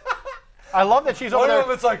it? I love that she's over there. One of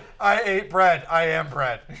them, it's like, I ate bread. I am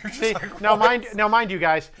bread. See, like, now mind you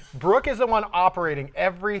guys, Brooke is the one operating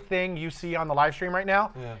everything you see on the live stream right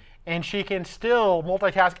now. Yeah. And she can still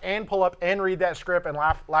multitask and pull up and read that script and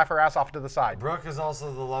laugh her ass off to the side. Brooke is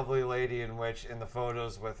also the lovely lady in the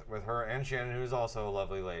photos with her and Shannon, who's also a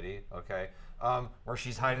lovely lady, okay, where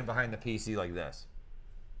she's hiding behind the PC like this.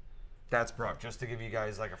 That's Brooke, just to give you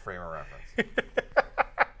guys like a frame of reference.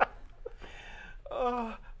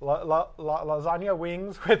 Lasagna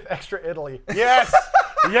wings with extra Italy. Yes!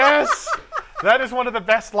 Yes! That is one of the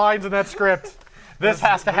best lines in that script. This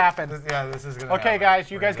has to happen. This is going to happen. Okay,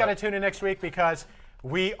 guys, you guys got to tune in next week because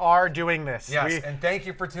we are doing this. Yes, and thank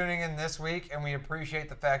you for tuning in this week, and we appreciate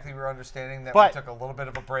the fact that we were understanding that we took a little bit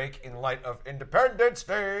of a break in light of Independence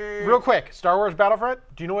Day. Real quick, Star Wars Battlefront,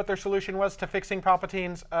 do you know what their solution was to fixing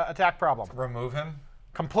Palpatine's attack problem? Remove him?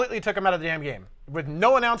 Completely took him out of the damn game with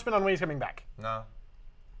no announcement on when he's coming back. No.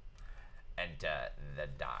 Enter the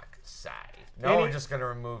dark side. No, we're just going to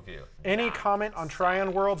remove you. Any comment on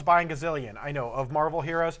Tryon Worlds buying Gazillion? I know, of Marvel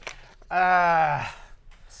Heroes. That's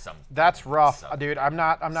rough, dude. I'm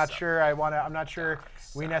not sure. I'm not sure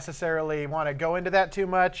we necessarily want to go into that too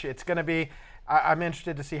much. It's going to be. I'm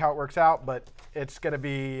interested to see how it works out, but it's going to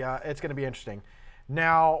be interesting.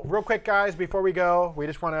 Now, real quick, guys, before we go, we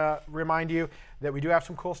just want to remind you that we do have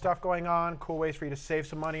some cool stuff going on. Cool ways for you to save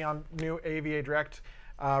some money on new AVADirect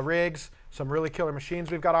rigs. Some really killer machines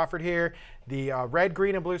we've got offered here. The red,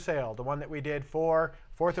 green, and blue sale, the one that we did for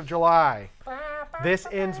 4th of July. This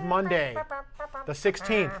ends Monday, the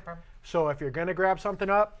 16th. So if you're gonna grab something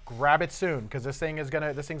up, grab it soon, because this thing's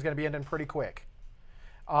gonna be ending pretty quick.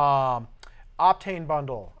 Optane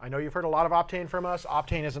bundle. I know you've heard a lot of Optane from us.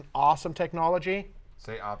 Optane is an awesome technology.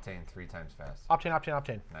 Say Optane 3 times fast. Optane, Optane,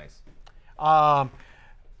 Optane. Nice.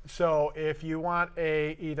 So if you want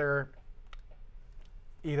either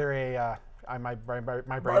a my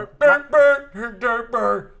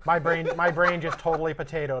brain just totally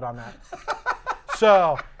potatoed on that.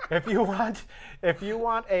 So if you want a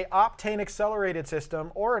Optane accelerated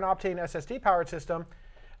system or an Optane SSD powered system,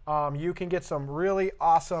 you can get some really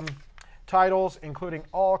awesome titles, including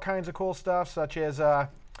all kinds of cool stuff, such as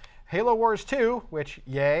Halo Wars 2, which,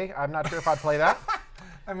 yay, I'm not sure if I'd play that.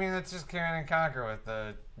 I mean, it's just Command and Conquer with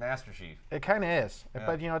the Master Chief. It kind of is. Yeah.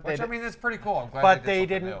 But, you know, Which, I mean, it's pretty cool. I'm glad but they they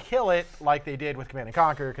did didn't kill it like they did with Command and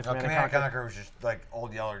Conquer. No, Command and Conquer was just like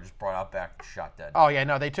Old Yeller just brought out back and shot dead. Oh, yeah,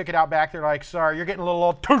 no, they took it out back. They're like, sorry, you're getting a little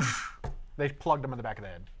old. Toosh! They plugged him in the back of the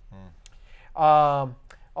head.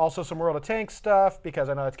 Also, some World of Tanks stuff, because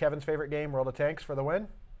I know that's Kevin's favorite game, World of Tanks, for the win.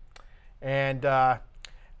 And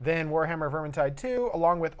then Warhammer Vermintide 2,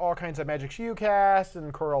 along with all kinds of Magic Shoecast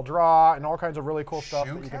and Coral Draw and all kinds of really cool stuff.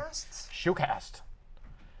 Shoecast?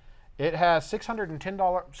 It has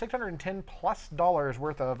 $610 plus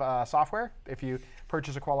worth of software if you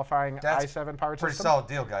purchase a qualifying i7 powered system. Pretty solid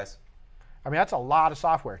deal, guys. I mean, that's a lot of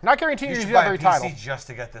software. Not guaranteeing you should use buy every a PC title. just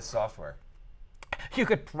to get this software. You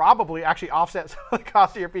could probably actually offset some of the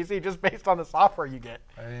cost of your PC just based on the software you get.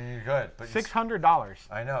 I mean, you're good. But $600.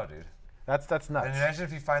 I know, dude. That's nuts. And imagine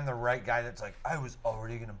if you find the right guy that's like, I was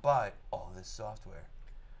already going to buy all this software.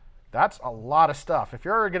 That's a lot of stuff. If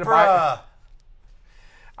you're already going to buy it,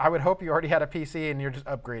 I would hope you already had a PC and you're just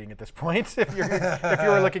upgrading at this point if you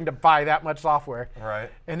were looking to buy that much software. Right.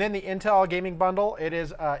 And then the Intel gaming bundle, it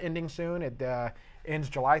is ending soon. It ends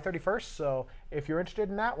July 31st. So if you're interested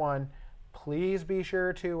in that one, please be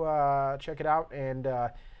sure to check it out and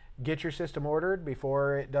get your system ordered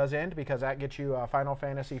before it does end, because that gets you Final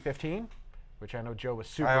Fantasy 15, which I know Joe was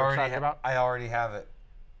super excited about. I already have it.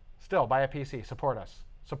 Still, buy a PC. Support us.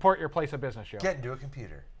 Support your place of business, Joe. Get into a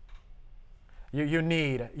computer. You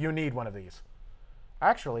need one of these.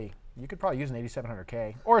 Actually, you could probably use an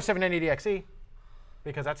 8700K or a 790DXE,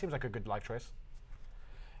 because that seems like a good life choice.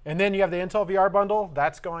 And then you have the Intel VR bundle.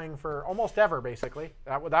 That's going for almost ever, basically.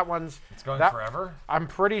 That one's... It's going forever? I'm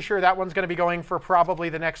pretty sure that one's going to be going for probably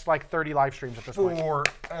the next, like, 30 live streams at this point.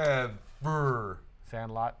 Forever.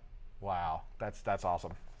 Sandlot. Wow. That's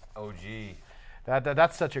awesome. OG.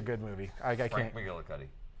 That's such a good movie. I can't... Frank McGillicuddy.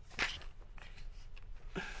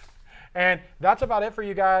 And that's about it for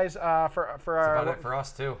you guys. That's about it for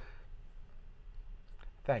us, too.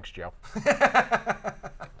 Thanks, Joe.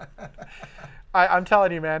 I'm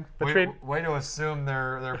telling you, man. Way to assume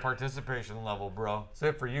their participation level, bro. That's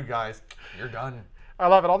it for you guys. You're done. I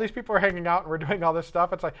love it. All these people are hanging out and we're doing all this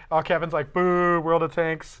stuff. It's like, oh, Kevin's like, boo, World of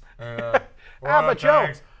Tanks. But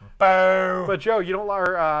Joe, boo. But Joe, you don't,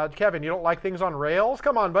 or Kevin, you don't like things on rails?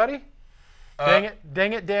 Come on, buddy.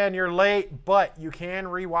 Dang it, Dan, you're late, but you can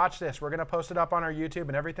rewatch this. We're gonna post it up on our YouTube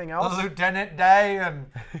and everything else. Lieutenant Dan.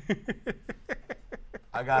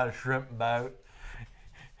 I got a shrimp boat.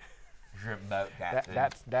 Shrimp boat, Captain.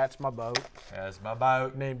 That's my boat. That's my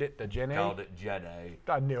boat. Named it the Jenny. Called it Jenny.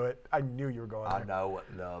 I knew it. I knew you were going there. I know what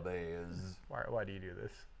love is. Why do you do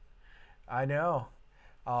this? I know.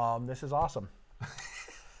 This is awesome.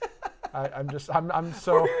 I'm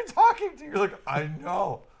so. Who are you talking to? You're like, I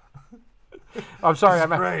know. I'm sorry.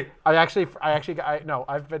 Great.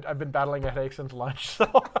 I've been battling a headache since lunch, so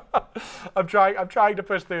I'm trying to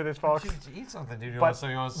push through this, folks. You eat something, dude. You want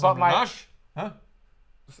some nush? Huh?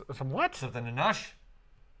 Some what? Something to nush?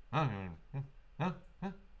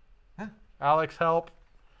 Alex, help!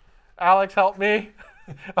 Alex, help me!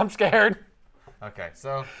 I'm scared. Okay,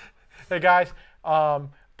 so. Hey guys,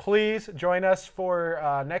 please join us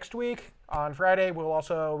for next week on Friday.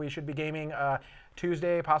 We should be gaming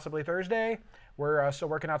Tuesday, possibly Thursday. We're still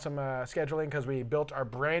working out some scheduling because we built our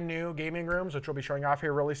brand new gaming rooms, which we'll be showing off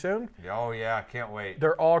here really soon. Oh yeah, can't wait.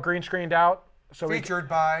 They're all green screened out. So featured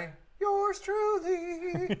by yours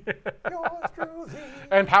truly,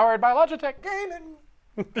 and powered by Logitech. Gaming.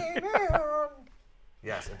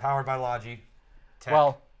 Yes, and powered by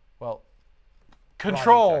Logitech. Well,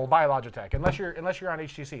 control by Logitech. Unless you're on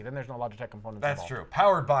HTC, then there's no Logitech components. That's true.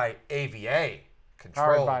 Powered by AVA.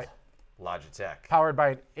 Controlled by Logitech. Powered by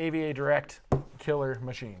an AVADirect killer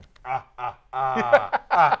machine. I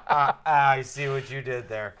see what you did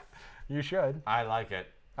there. You should. I like it.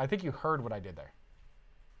 I think you heard what I did there.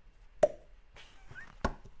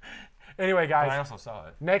 Anyway, guys. But I also saw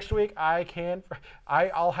it. Next week,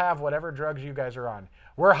 I'll have whatever drugs you guys are on.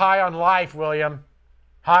 We're high on life, William.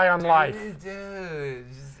 High on life. Dude,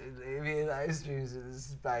 AVA live streams are the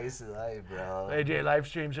spice of life, bro. AJ live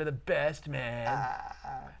streams are the best, man.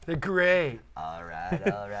 They're great. All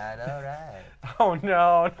right. Oh,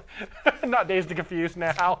 no. Not Dazed and Confused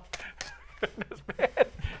now.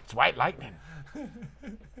 It's White Lightning.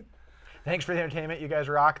 Thanks for the entertainment. You guys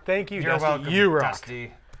rock. Thank you, You're Dusty. welcome, you rock.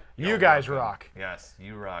 Dusty. You guys rock. Yes,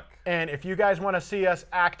 you rock. And if you guys want to see us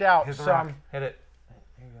act out Hit the rock. Hit it.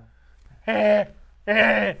 There you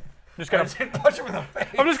go. Just gonna punch him in the face.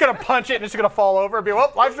 I'm just gonna punch it and it's gonna fall over and be,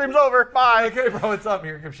 well, live stream's over. Bye. Okay, bro, what's up?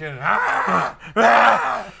 Here comes Shannon.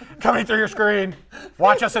 Coming through your screen.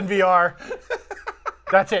 Watch us in VR.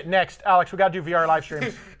 That's it. Next, Alex, we got to do VR live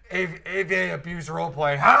streams. AVA abuse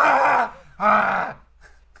roleplay. Ah! Ah!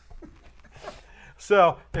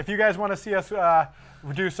 So, if you guys want to see us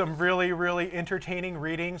do some really, really entertaining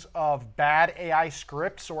readings of bad AI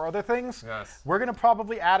scripts or other things, we're going to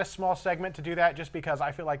probably add a small segment to do that just because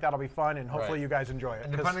I feel like that'll be fun and hopefully you guys enjoy it.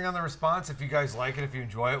 And depending on the response, if you guys like it, if you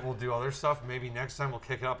enjoy it, we'll do other stuff. Maybe next time we'll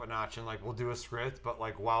kick it up a notch and like we'll do a script, but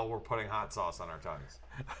like while we're putting hot sauce on our tongues.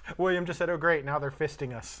 William just said, oh great, now they're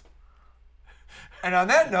fisting us. And on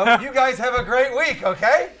that note, you guys have a great week,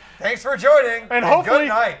 okay? Thanks for joining. And hopefully, good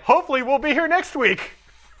night. Hopefully we'll be here next week.